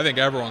I think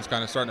everyone's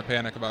kind of starting to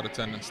panic about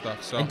attendance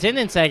stuff. So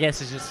attendance, I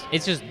guess,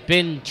 it's just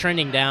been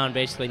trending down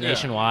basically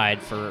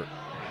nationwide for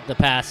the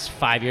past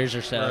 5 years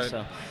or so. Right.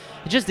 So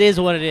it just is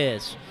what it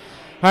is.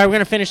 All right, we're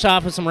gonna finish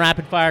off with some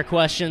rapid fire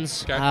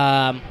questions.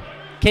 Okay.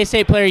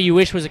 K-State player you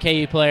wish was a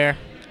KU player?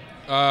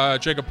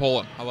 Jacob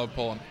Pullen. I love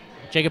Pullen.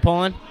 Jacob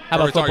Pullen. How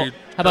about football?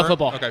 How about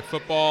football? Okay,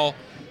 football.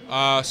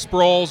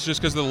 Sproles,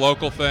 just because of the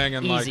local thing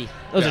and easy. like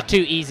Those are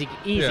two easy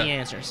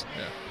answers.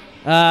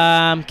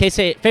 Yeah.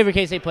 Favorite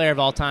K-State player of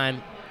all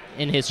time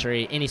in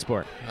history, any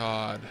sport?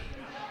 God,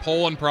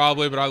 Pullen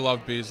probably, but I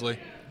love Beasley.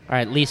 All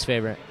right, least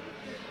favorite.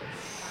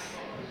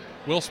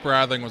 Will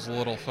Spradling was a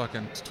little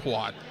fucking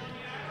twat.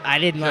 I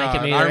didn't like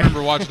him either. I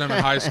remember watching him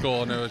in high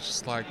school, and it was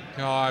just like,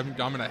 I'm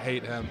gonna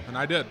hate him, and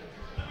I did.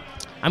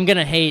 I'm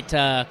gonna hate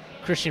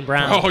Christian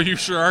Brown. Oh, you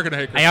sure are gonna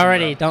hate Christian I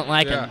already Brown. don't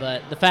like him,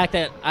 but the fact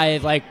that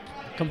I've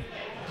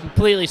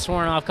completely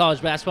sworn off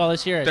college basketball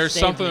this year. There's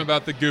something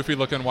about the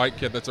goofy-looking white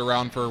kid that's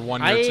around for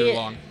 1 year too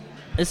long.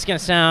 This is gonna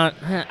sound.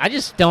 I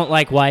just don't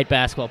like white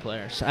basketball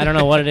players. I don't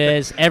know what it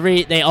is.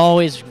 They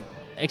always,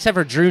 except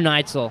for Drew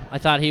Neitzel, I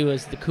thought he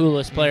was the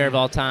coolest player of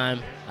all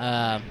time.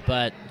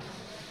 But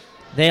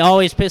they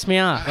always piss me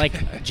off.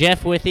 Like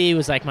Jeff Withey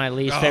was like my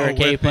least favorite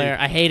KU player.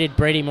 I hated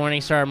Brady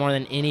Morningstar more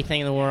than anything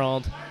in the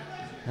world.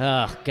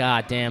 Oh,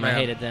 god damn, I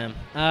hated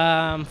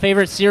them.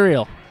 Favorite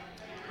cereal?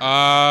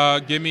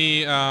 Give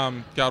me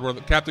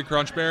Captain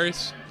Crunch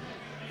berries.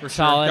 For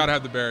Solid. Sure. Gotta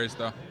have the berries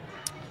though.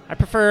 I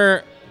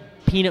prefer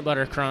peanut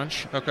butter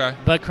crunch. Okay.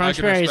 But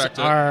crunch berries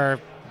are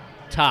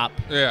top.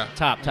 Yeah.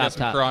 Top.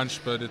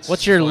 Crunch, but it's.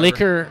 What's your flavor.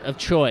 liquor of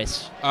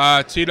choice?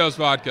 Tito's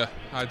vodka,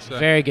 I'd say.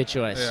 Very good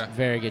choice. Yeah.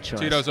 Very good choice.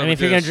 Tito's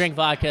if you're gonna drink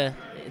vodka,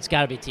 it's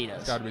got to be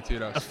Tito's. Got to be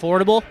Tito's.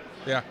 Affordable.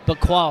 Yeah.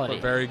 But quality.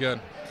 But very good.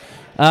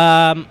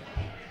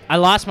 I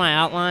lost my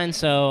outline,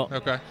 so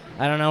okay.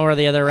 I don't know where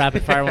the other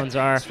rapid fire ones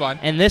are. It's fine.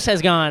 And this has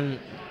gone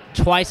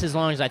twice as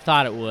long as I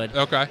thought it would.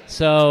 Okay.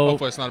 So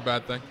hopefully it's not a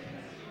bad thing.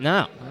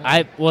 No.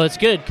 Well, it's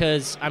good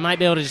because I might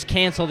be able to just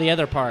cancel the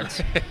other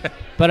parts.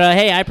 But,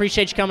 hey, I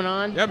appreciate you coming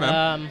on. Yeah,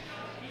 man.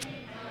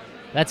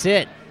 That's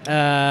it.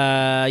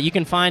 You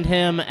can find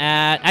him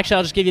at – actually,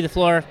 I'll just give you the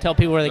floor. Tell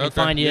people where they can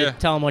find you. Yeah.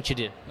 Tell them what you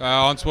do.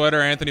 On Twitter,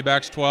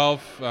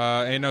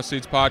 AnthonyBax12, Ain't No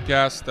Seats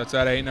Podcast. That's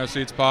at Ain't No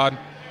Seats Pod.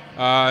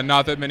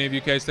 Not that many of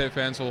you K-State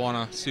fans will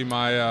want to see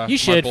my you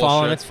should my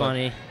follow him. It's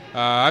funny.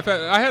 I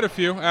had a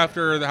few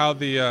after how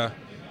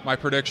my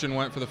prediction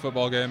went for the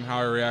football game, how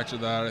I reacted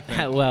to that. I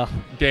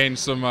think gained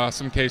some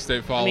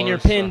K-State followers. I mean, your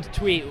pinned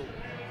tweet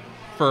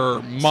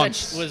for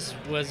months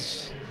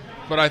was.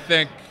 But I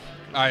think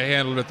I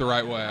handled it the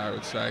right way, I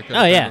would say.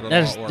 Oh yeah,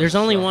 there's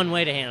only one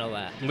way to handle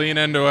that. Lean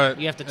into it.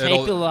 You have to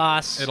take the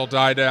loss. It'll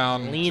die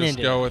down. Lean Just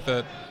into go with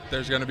it.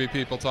 There's going to be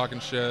people talking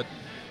shit.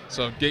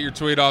 So get your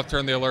tweet off,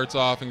 turn the alerts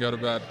off, and go to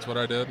bed. That's what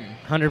I did.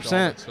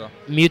 100%.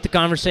 Mute the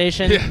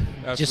conversation.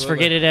 Yeah, just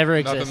forget it ever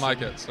existed. Nothing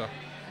like it. So.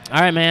 All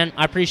right, man.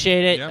 I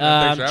appreciate it. Yeah,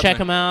 man, thanks for check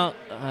having them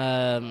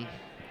out.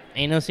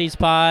 Ain't No Seats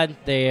Pod.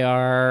 They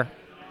are.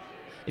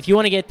 If you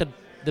want to get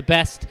the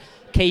best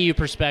KU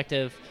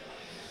perspective,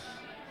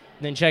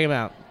 then check them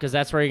out because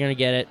that's where you're going to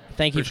get it.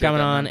 Thank you for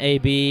coming on, man.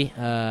 AB.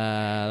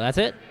 That's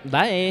it.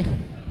 Bye.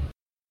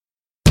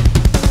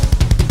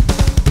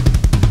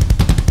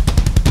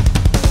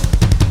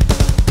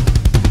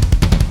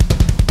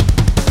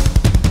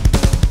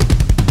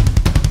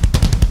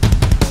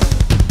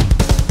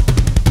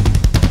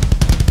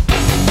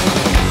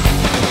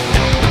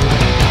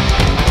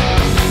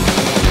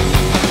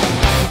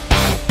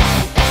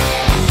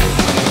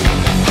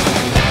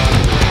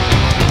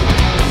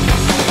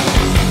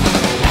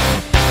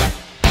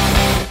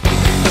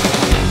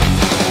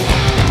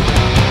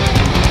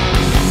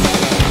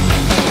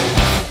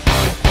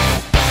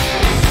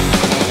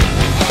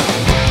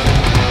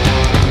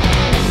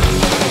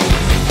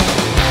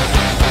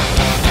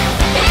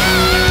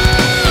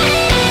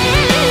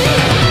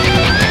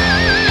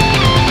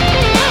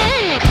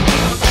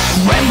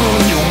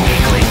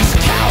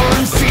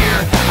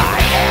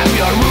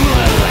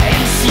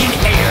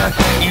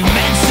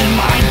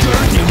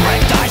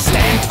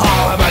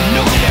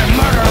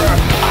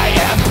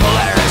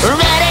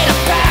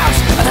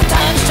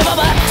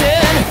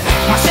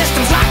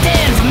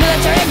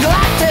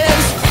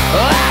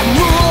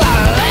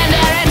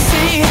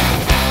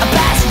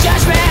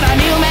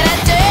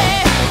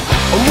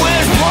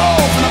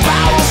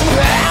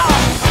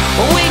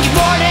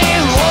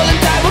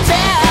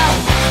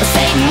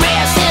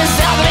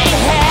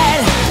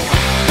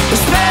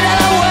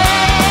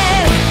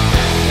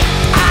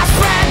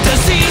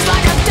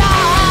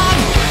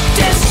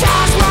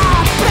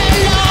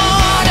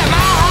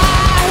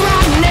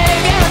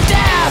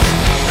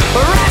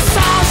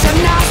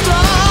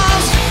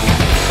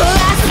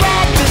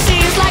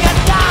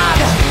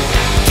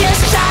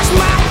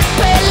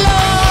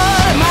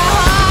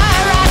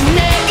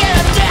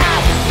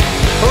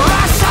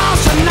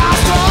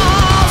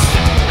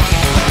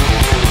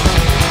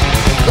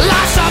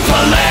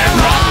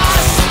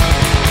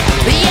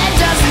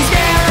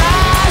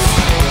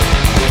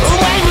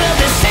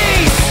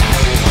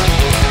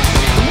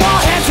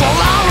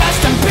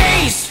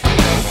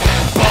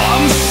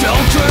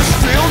 shelters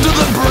filled to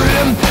the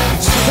brim.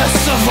 Says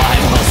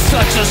survival's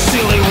such a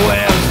silly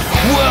whim.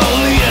 Well,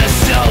 the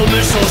ESL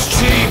missile's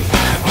cheap.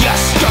 You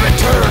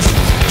skirters,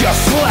 your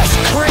flesh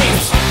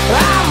creeps.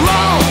 I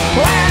roll,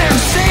 land and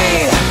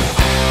sea.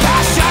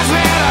 Past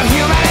judgment of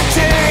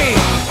humanity.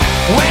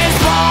 Winds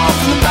blow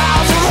from the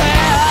bowels of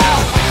hell.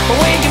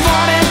 Waking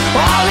morning,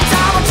 only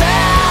time will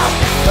tell.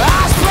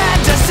 I spread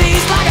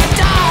disease like a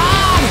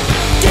dog.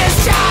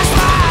 Discharge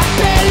my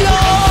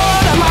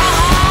payload of my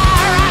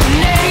heart. I'm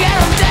naked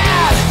or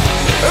dead.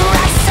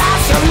 Rest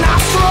out your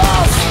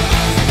nostrils.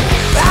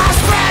 I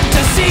spread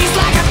disease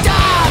like a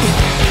dog.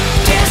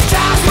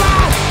 Discharge my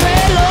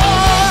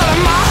payload of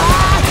my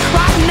heart.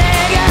 I'm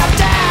naked or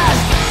dead.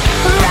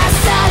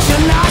 Rest out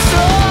your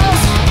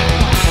nostrils.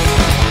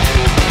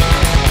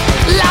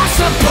 Lots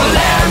of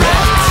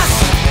Polaris.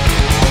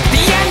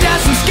 The end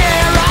doesn't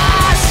scare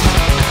us.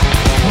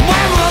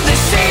 When will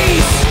this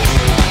cease?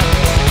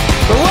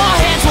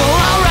 Warheads will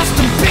all rest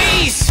in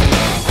peace.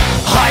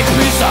 High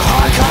beats the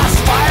Holocaust,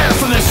 fire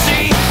from the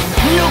sea.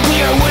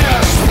 Nuclear winter,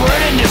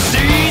 spreading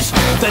disease.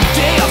 The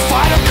day of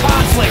final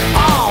conflict,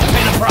 all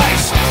pay the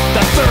price.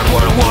 The Third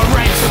World War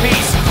reigns for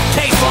peace.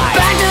 Takes life.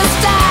 Back to the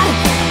start,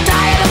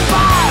 die in the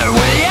fire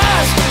with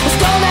yours, as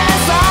cold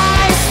as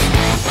ice.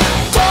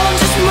 Told them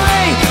just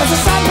me, as the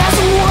sun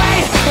passed away,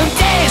 and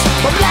days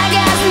were black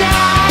as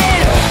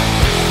night.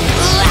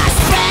 I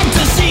spread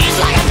disease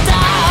like a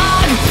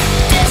dog.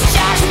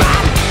 Discharge my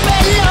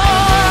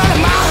payload of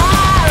my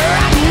heart.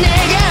 I'm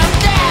naked of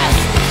death.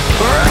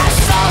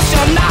 Rest out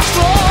your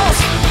nostrils.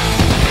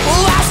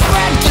 I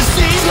spread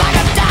disease like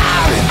a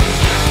dog.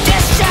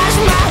 Discharge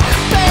my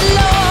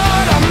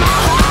payload of my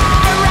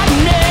heart. I'm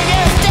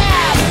naked of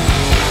death.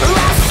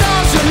 Rest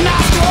out your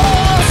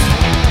nostrils.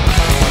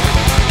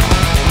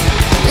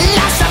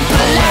 Lots of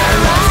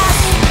Polaris.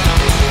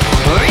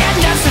 It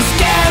doesn't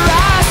scare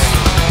us.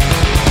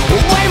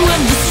 When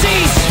will this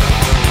cease?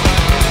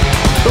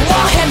 The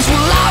warheads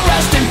will all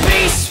rest in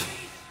peace.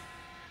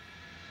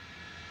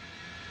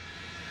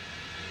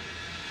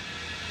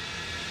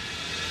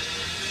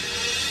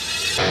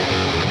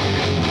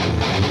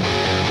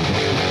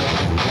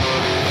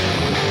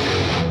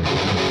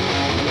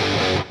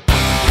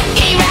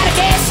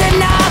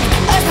 Eradication of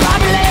Earth's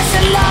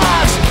population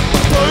logs.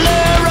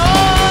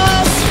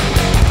 Polaris.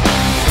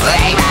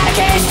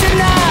 Eradication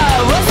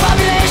of Earth's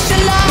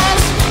population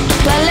logs.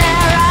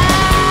 Polaris.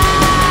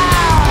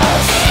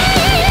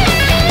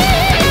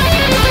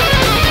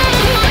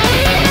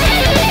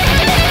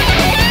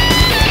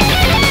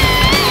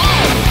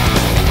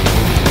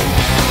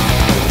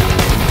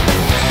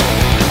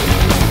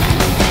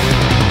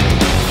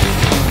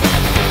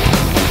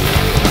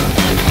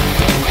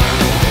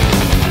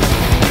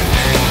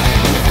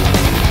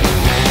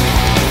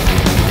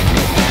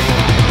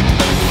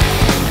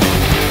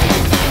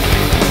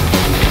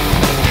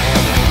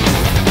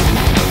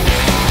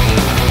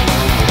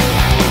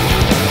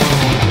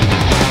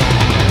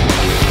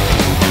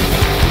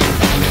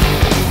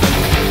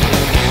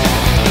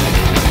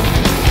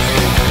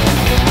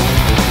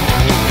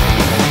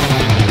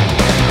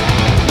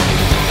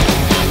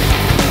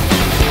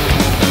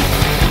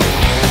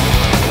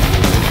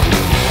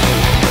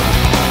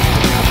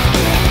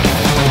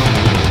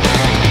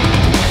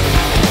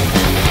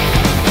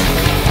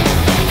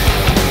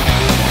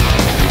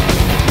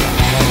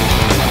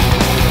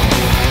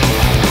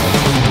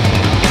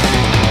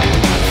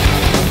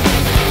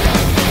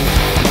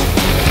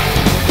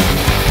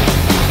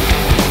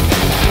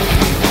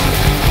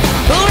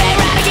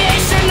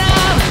 Eradication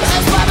of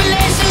Earth's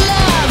population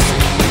logs.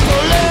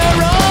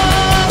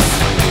 Polaris.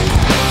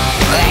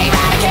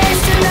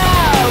 Eradication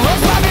of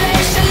Earth's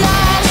population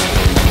logs.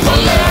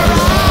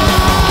 Polaris.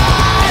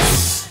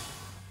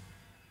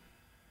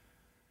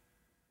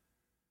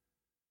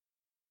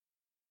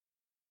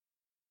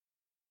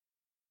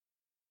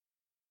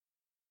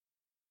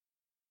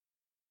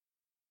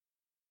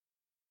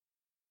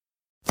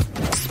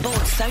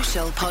 Sports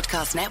Social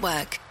Podcast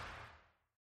Network.